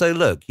you also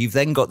look, you've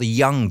then got the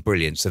young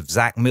brilliance of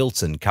Zach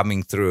Milton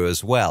coming through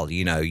as well.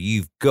 You know,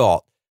 you've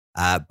got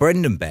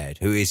Brendan Baird,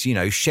 who is, you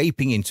know,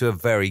 shaping into a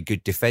very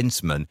good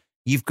defenseman.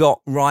 You've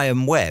got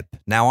Ryan Webb.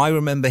 Now, I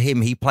remember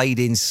him. He played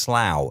in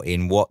Slough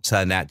in what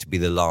turned out to be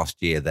the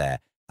last year there.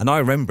 And I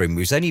remember him. He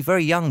was only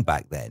very young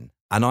back then.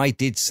 And I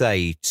did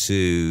say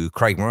to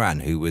Craig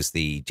Moran, who was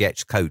the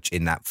Jets coach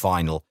in that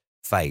final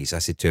phase, I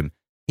said to him,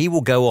 he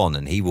will go on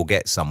and he will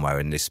get somewhere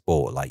in this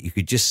sport. Like, you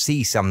could just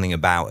see something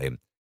about him.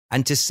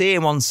 And to see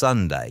him on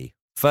Sunday,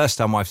 first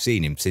time I've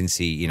seen him since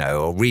he, you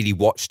know, or really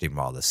watched him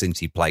rather, since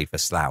he played for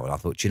Slough. And I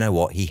thought, you know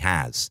what? He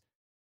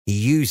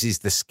uses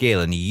the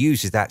skill and he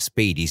uses that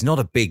speed. He's not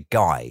a big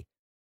guy,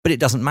 but it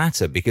doesn't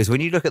matter because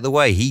when you look at the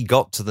way he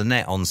got to the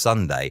net on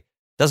Sunday, it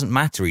doesn't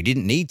matter. He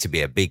didn't need to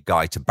be a big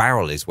guy to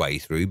barrel his way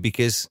through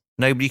because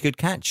nobody could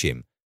catch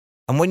him.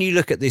 And when you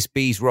look at this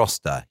Bees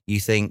roster,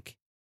 you think,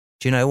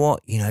 do you know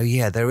what? You know,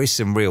 yeah, there is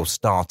some real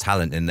star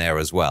talent in there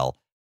as well,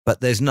 but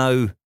there's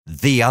no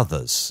the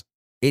others.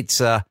 It's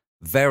a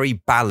very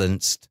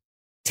balanced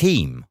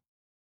team.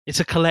 It's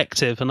a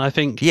collective, and I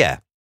think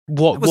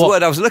What was the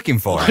word I was looking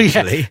for,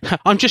 actually? Yeah.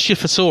 I'm just your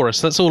thesaurus.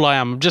 That's all I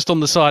am. I'm just on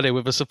the side here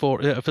with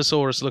a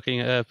thesaurus looking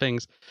at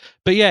things.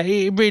 But yeah,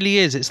 it really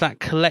is. It's that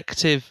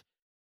collective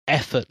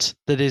effort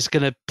that is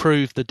going to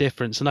prove the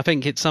difference. And I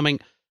think it's something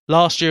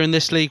last year in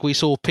this league we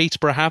saw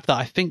Peterborough have that.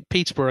 I think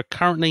Peterborough are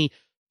currently,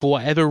 for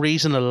whatever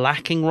reason, are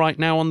lacking right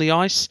now on the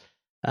ice.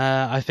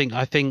 I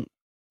think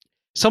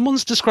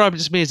someone's described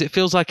it to me as it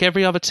feels like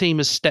every other team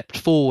has stepped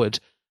forward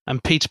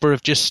and Peterborough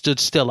have just stood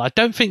still. I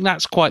don't think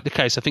that's quite the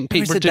case. I think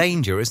Peterborough... There's a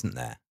danger, isn't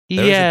there?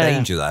 There is a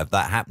danger of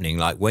that happening.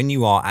 Like when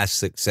you are as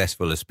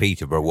successful as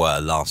Peterborough were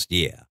last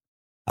year,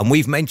 and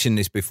we've mentioned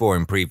this before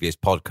in previous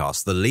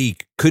podcasts, the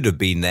league could have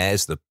been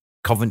theirs. The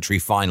Coventry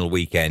final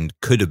weekend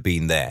could have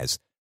been theirs.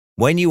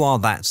 When you are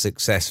that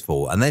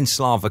successful, and then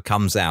Slava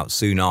comes out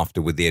soon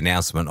after with the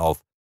announcement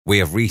of, we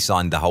have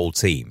re-signed the whole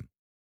team,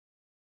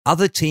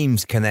 other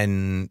teams can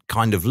then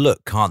kind of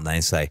look, can't they,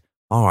 and say,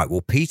 all right,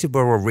 well,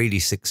 Peterborough are really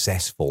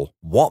successful.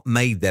 What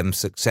made them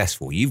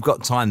successful? You've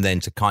got time then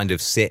to kind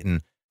of sit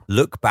and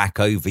look back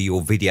over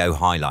your video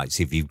highlights,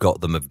 if you've got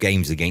them, of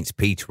games against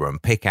Peterborough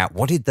and pick out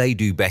what did they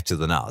do better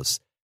than us?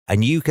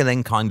 And you can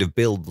then kind of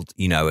build,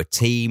 you know, a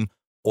team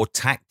or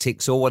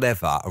tactics or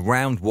whatever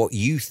around what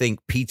you think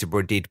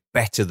Peterborough did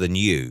better than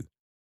you.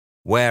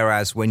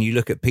 Whereas when you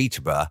look at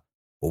Peterborough,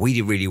 well, we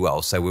did really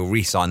well, so we'll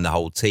re-sign the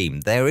whole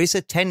team. There is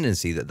a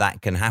tendency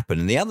that can happen.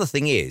 And the other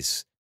thing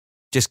is,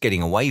 just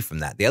getting away from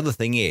that, the other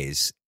thing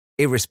is,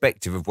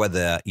 irrespective of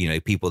whether, you know,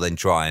 people then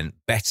try and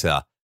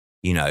better,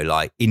 you know,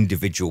 like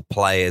individual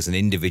players and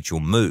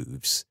individual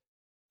moves,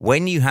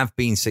 when you have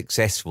been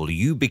successful,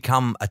 you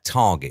become a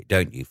target,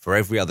 don't you, for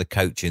every other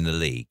coach in the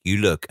league. You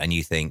look and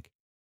you think,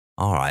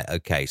 all right,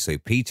 okay, so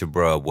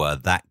Peterborough were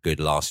that good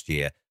last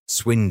year.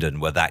 Swindon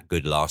were that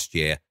good last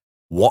year.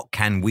 What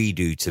can we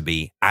do to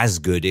be as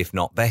good, if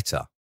not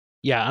better?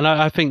 Yeah, and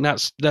I think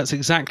that's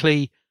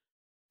exactly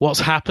what's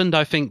happened.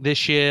 I think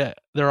this year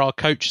there are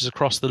coaches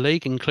across the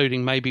league,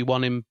 including maybe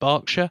one in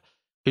Berkshire,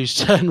 who's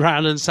turned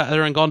around and sat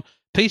there and gone,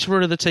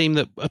 Peterborough are the team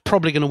that are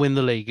probably going to win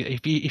the league.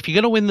 If you're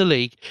going to win the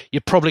league,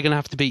 you're probably going to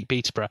have to beat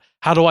Peterborough.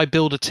 How do I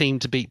build a team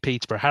to beat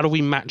Peterborough? How do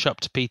we match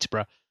up to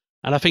Peterborough?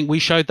 And I think we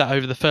showed that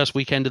over the first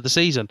weekend of the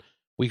season.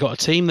 We got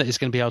a team that is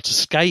going to be able to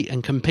skate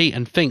and compete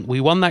and think.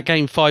 We won that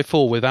game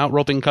 5-4 without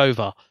Robin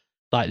Kovar.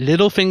 Like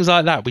little things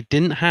like that. We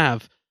didn't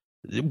have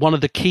one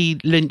of the key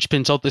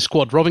linchpins of the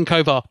squad. Robin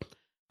Kovar,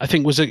 I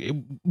think, was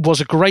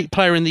a great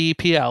player in the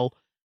EPL.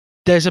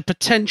 There's a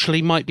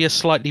potentially might be a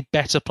slightly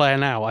better player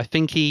now. I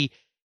think he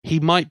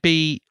might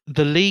be,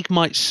 the league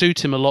might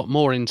suit him a lot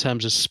more in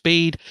terms of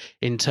speed,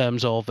 in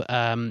terms of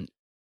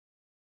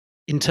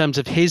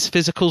his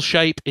physical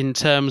shape, in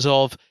terms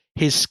of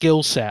his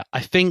skill set. I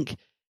think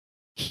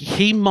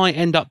he might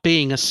end up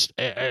being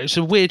it's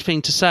a weird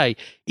thing to say,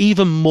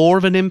 even more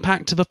of an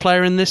impact of a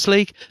player in this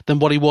league than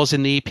what he was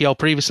in the EPL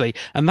previously.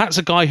 And that's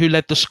a guy who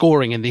led the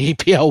scoring in the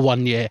EPL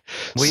one year.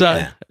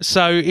 Well,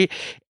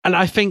 and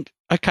I think,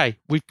 okay,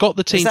 we've got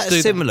the team to do that.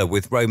 Is that similar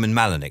with Roman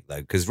Malinik,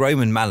 though? Because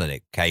Roman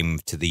Malinik came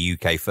to the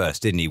UK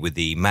first, didn't he, with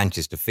the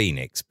Manchester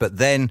Phoenix? But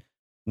then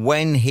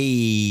when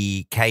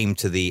he came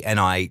to the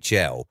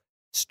NIHL,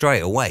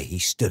 straight away, he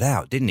stood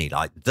out, didn't he?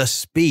 Like the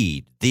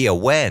speed, the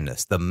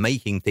awareness, the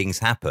making things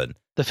happen.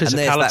 The physicality. And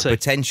there's that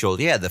potential,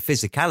 the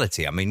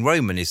physicality. I mean,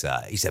 Roman he's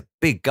a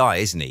big guy,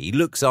 isn't he? He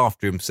looks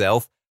after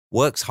himself,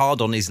 works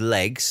hard on his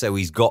legs, so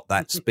he's got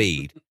that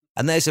speed.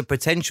 And there's a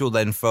potential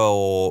then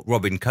for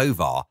Robin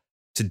Kovar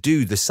to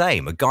do the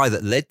same. A guy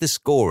that led the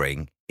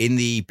scoring in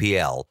the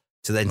EPL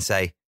to then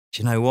say,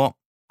 do you know what?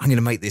 I'm going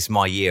to make this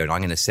my year and I'm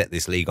going to set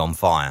this league on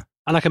fire.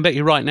 And I can bet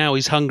you right now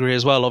he's hungry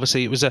as well.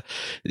 Obviously, it was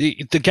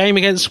the game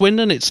against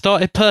Swindon. It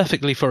started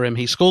perfectly for him.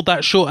 He scored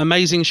that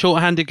amazing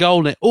short-handed goal,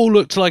 and it all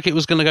looked like it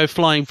was going to go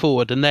flying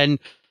forward. And then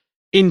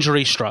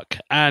injury struck,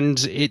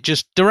 and it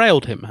just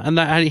derailed him.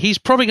 And he's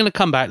probably going to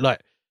come back.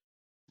 Like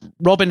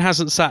Robin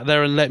hasn't sat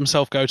there and let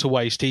himself go to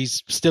waste.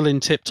 He's still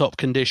in tip-top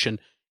condition.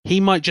 He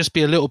might just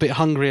be a little bit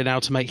hungrier now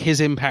to make his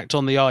impact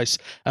on the ice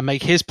and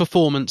make his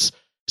performance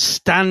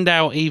stand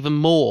out even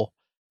more.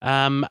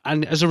 And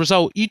as a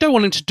result, you don't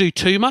want him to do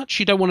too much.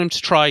 You don't want him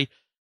to try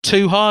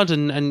too hard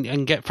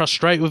and get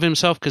frustrated with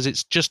himself because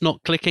it's just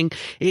not clicking.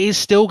 It is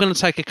still going to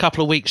take a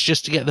couple of weeks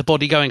just to get the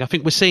body going. I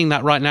think we're seeing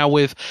that right now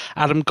with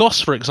Adam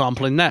Goss, for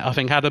example, in net. I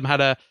think Adam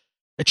had a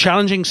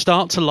challenging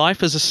start to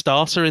life as a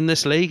starter in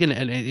this league, and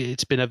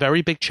it's been a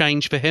very big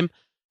change for him.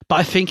 But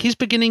I think he's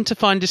beginning to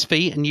find his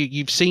feet, and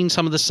you've seen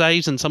some of the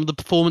saves and some of the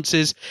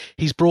performances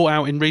he's brought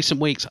out in recent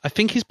weeks. I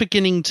think he's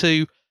beginning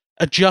to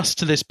adjust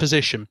to this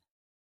position.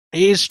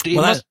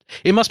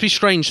 It must be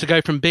strange to go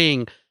from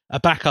being a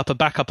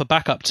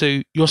backup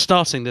to you're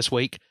starting this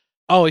week.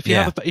 Oh, if you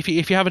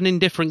have an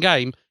indifferent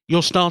game,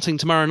 you're starting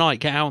tomorrow night.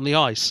 Get out on the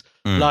ice.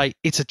 Like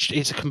it's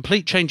a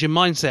complete change in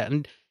mindset,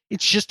 and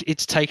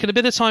it's taken a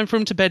bit of time for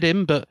him to bed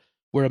in, but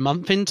we're a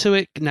month into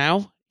it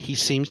now. He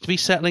seems to be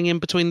settling in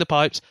between the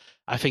pipes.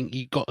 I think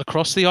you got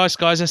across the ice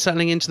guys are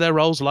settling into their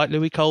roles, like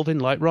Louis Colvin,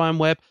 like Ryan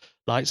Webb,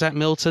 like Zach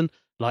Milton,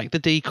 like the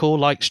decor,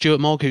 like Stuart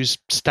Mogg, who's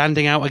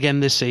standing out again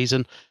this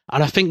season.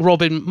 And I think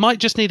Robin might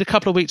just need a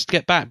couple of weeks to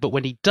get back, but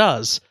when he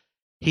does,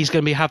 he's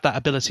going to have that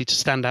ability to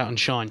stand out and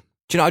shine.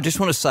 Do you know, I just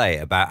want to say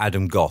about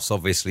Adam Goss,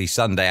 obviously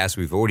Sunday, as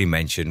we've already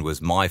mentioned, was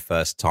my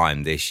first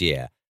time this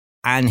year.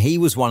 And he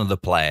was one of the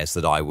players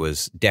that I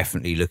was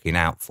definitely looking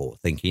out for,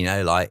 thinking,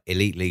 like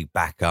Elite League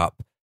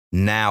backup,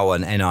 now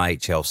an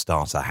NIHL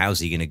starter, how's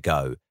he going to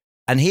go?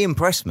 And he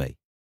impressed me.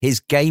 His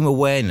game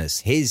awareness,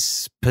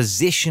 his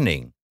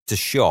positioning to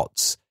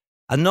shots.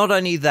 And not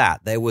only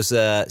that, there was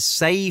a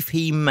save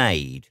he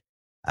made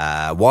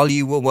while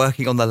you were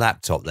working on the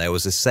laptop. There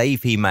was a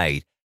save he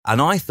made.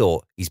 And I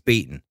thought, he's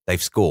beaten.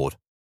 They've scored.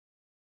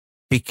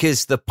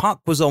 Because the puck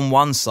was on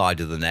one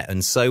side of the net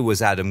and so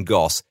was Adam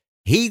Goss.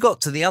 He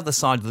got to the other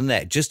side of the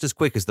net just as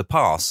quick as the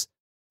pass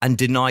and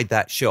denied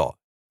that shot.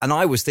 And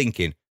I was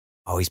thinking,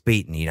 oh, he's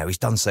beaten. He's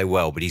done so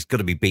well, but he's got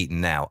to be beaten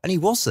now. And he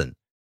wasn't.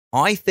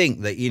 I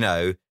think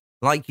that,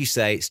 like you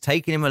say, it's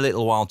taken him a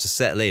little while to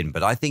settle in,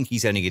 but I think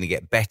he's only going to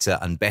get better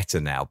and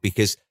better now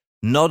because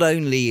not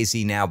only is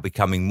he now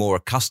becoming more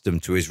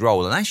accustomed to his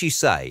role, and as you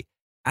say,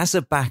 as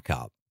a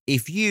backup,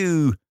 if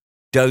you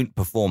don't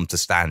perform to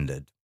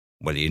standard,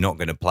 well, you're not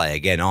going to play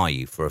again, are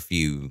you, for a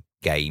few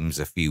games,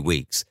 a few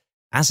weeks?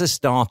 As a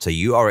starter,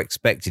 you are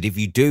expected, if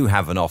you do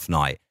have an off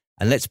night,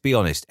 and let's be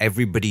honest,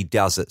 everybody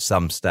does at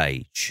some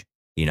stage.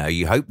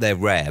 You hope they're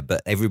rare,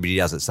 but everybody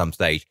does at some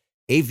stage.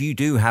 If you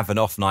do have an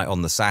off night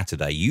on the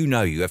Saturday,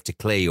 you have to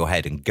clear your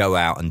head and go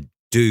out and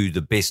do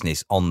the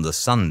business on the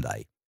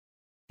Sunday.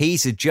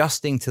 He's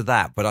adjusting to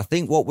that, but I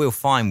think what we'll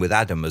find with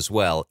Adam as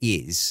well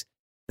is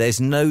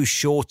there's no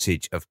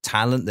shortage of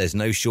talent, there's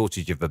no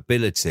shortage of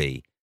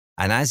ability,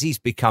 and as he's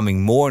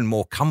becoming more and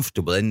more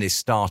comfortable in this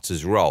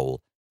starter's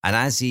role, and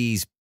as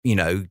he's,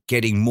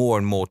 getting more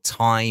and more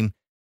time,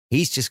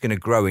 he's just going to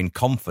grow in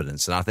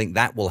confidence, and I think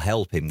that will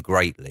help him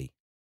greatly.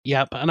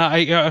 Yep, and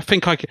I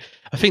think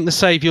the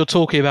save you're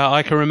talking about,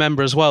 I can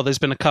remember as well. There's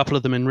been a couple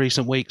of them in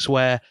recent weeks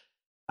where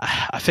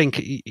I think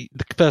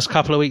the first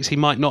couple of weeks he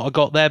might not have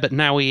got there, but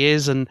now he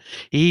is, and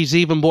he's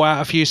even brought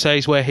out a few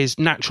saves where his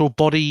natural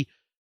body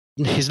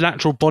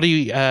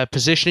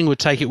positioning would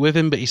take it with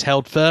him, but he's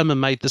held firm and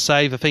made the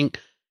save. I think,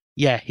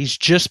 he's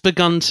just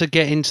begun to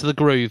get into the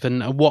groove,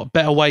 and what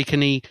better way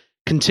can he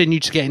continue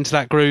to get into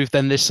that groove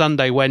than this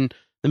Sunday when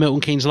the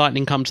Milton Keynes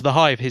Lightning come to the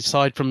Hive, his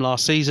side from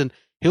last season.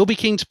 He'll be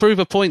keen to prove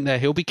a point there.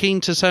 He'll be keen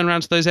to turn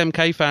around to those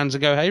MK fans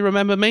and go, hey,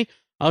 remember me?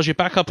 I was your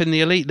backup in the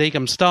Elite League.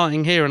 I'm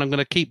starting here, and I'm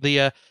going to keep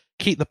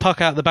the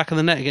puck out the back of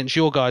the net against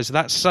your guys.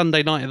 That's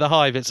Sunday night at the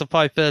Hive. It's a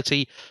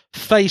 5:30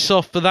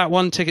 face-off for that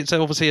one. Tickets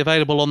are obviously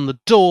available on the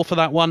door for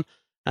that one.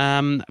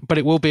 But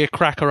it will be a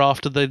cracker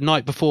after the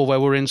night before where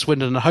we're in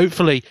Swindon. And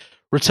hopefully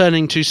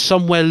returning to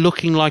somewhere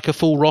looking like a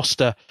full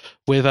roster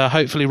with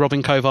hopefully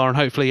Robin Kovar and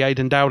hopefully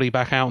Aidan Dowdy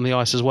back out on the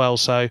ice as well.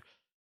 So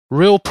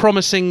real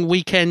promising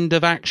weekend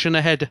of action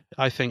ahead,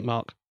 I think,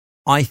 Mark.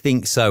 I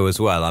think so as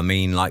well. I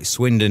mean, like,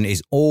 Swindon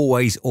is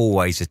always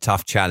a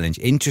tough challenge.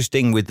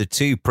 Interesting, with the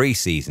 2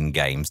 pre-season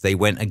games, they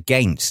went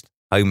against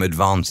home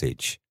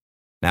advantage.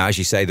 Now, as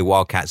you say, the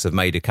Wildcats have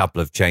made a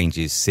couple of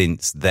changes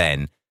since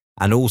then.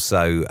 And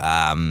also,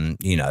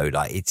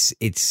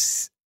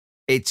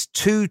 it's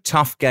 2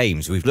 tough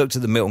games. We've looked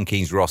at the Milton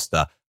Keynes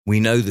roster. We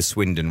know the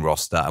Swindon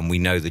roster, and we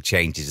know the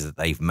changes that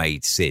they've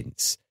made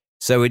since.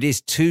 So it is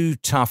 2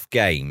 tough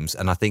games,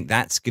 and I think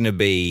that's going to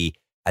be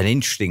an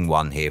interesting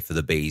one here for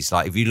the Bees.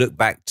 Like, if you look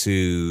back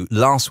to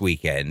last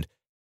weekend,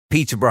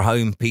 Peterborough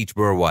home,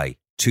 Peterborough away,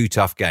 2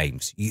 tough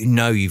games. You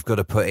know you've got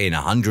to put in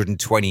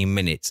 120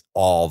 minutes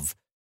of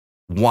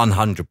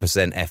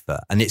 100% effort,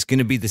 and it's going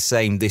to be the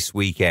same this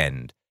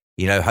weekend.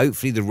 You know,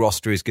 hopefully the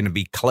roster is going to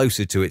be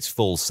closer to its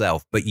full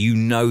self, but you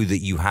know that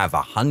you have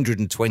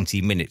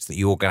 120 minutes that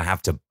you're going to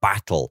have to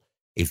battle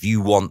if you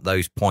want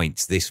those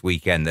points this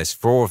weekend. There's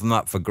 4 of them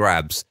up for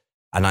grabs,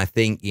 and I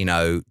think, you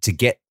know, to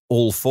get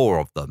all 4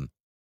 of them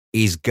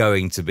is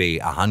going to be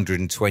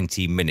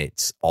 120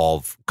 minutes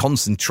of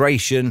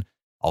concentration,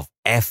 of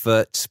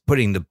effort,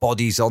 putting the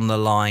bodies on the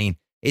line.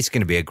 It's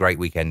going to be a great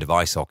weekend of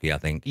ice hockey, I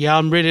think. Yeah,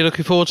 I'm really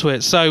looking forward to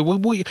it. So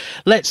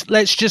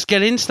let's just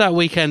get into that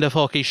weekend of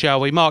hockey, shall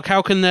we? Mark,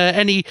 how can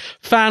any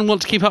fan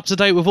want to keep up to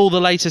date with all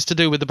the latest to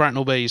do with the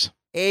Bracknell Bees?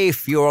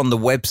 If you're on the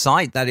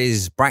website, that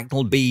is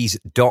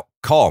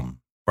bracknellbees.com.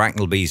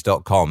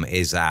 Bracknellbees.com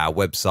is our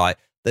website.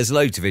 There's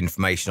loads of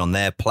information on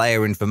there,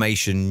 player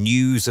information,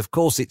 news. Of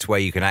course, it's where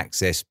you can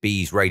access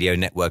Bees Radio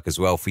Network as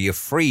well for your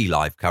free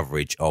live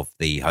coverage of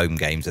the home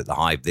games at the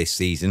Hive this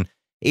season.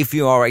 If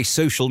you are a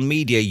social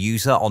media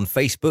user on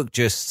Facebook,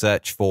 just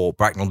search for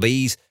Bracknell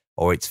Bees,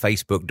 or it's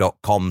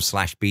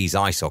facebook.com/Bees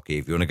Ice Hockey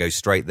if you want to go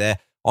straight there.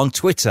 On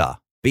Twitter,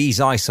 Bees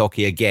Ice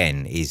Hockey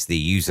again is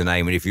the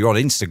username. And if you're on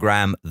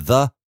Instagram,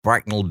 the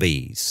Bracknell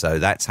Bees. So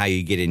that's how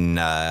you get in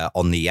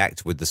on the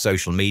act with the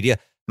social media.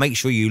 Make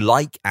sure you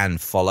like and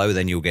follow,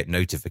 then you'll get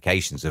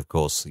notifications, of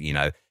course. You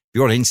know, if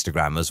you're on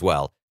Instagram as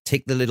well,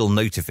 tick the little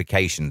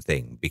notification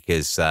thing,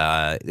 because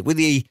with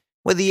the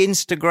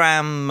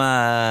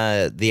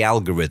Instagram, the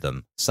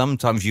algorithm,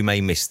 sometimes you may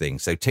miss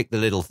things. So tick the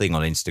little thing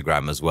on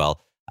Instagram as well.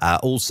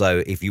 Also,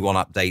 if you want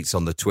updates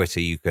on the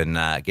Twitter, you can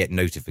get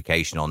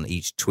notification on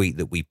each tweet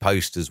that we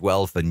post as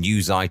well for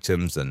news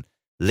items and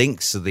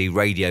links to the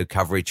radio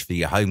coverage for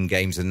your home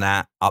games and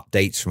that,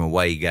 updates from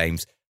away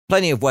games.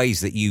 Plenty of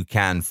ways that you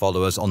can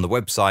follow us on the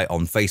website,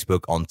 on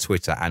Facebook, on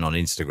Twitter, and on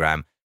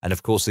Instagram. And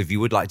of course, if you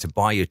would like to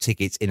buy your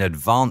tickets in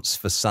advance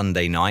for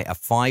Sunday night, a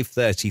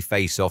 5:30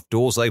 face-off,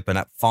 doors open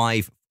at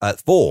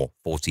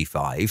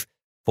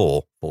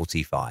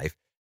 4:45,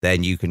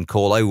 then you can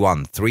call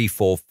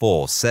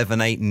 01344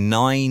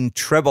 789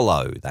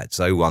 000. That's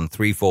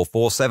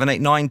 01344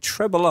 789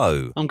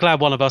 000. I'm glad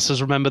one of us has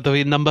remembered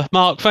the number.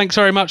 Mark, thanks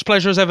very much.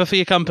 Pleasure as ever for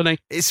your company.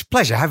 It's a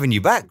pleasure having you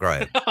back,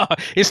 Graham.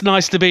 It's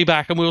nice to be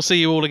back, and we'll see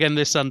you all again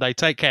this Sunday.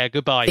 Take care.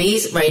 Goodbye.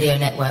 Bees Radio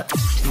Network.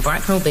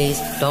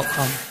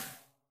 BracknellBees.com.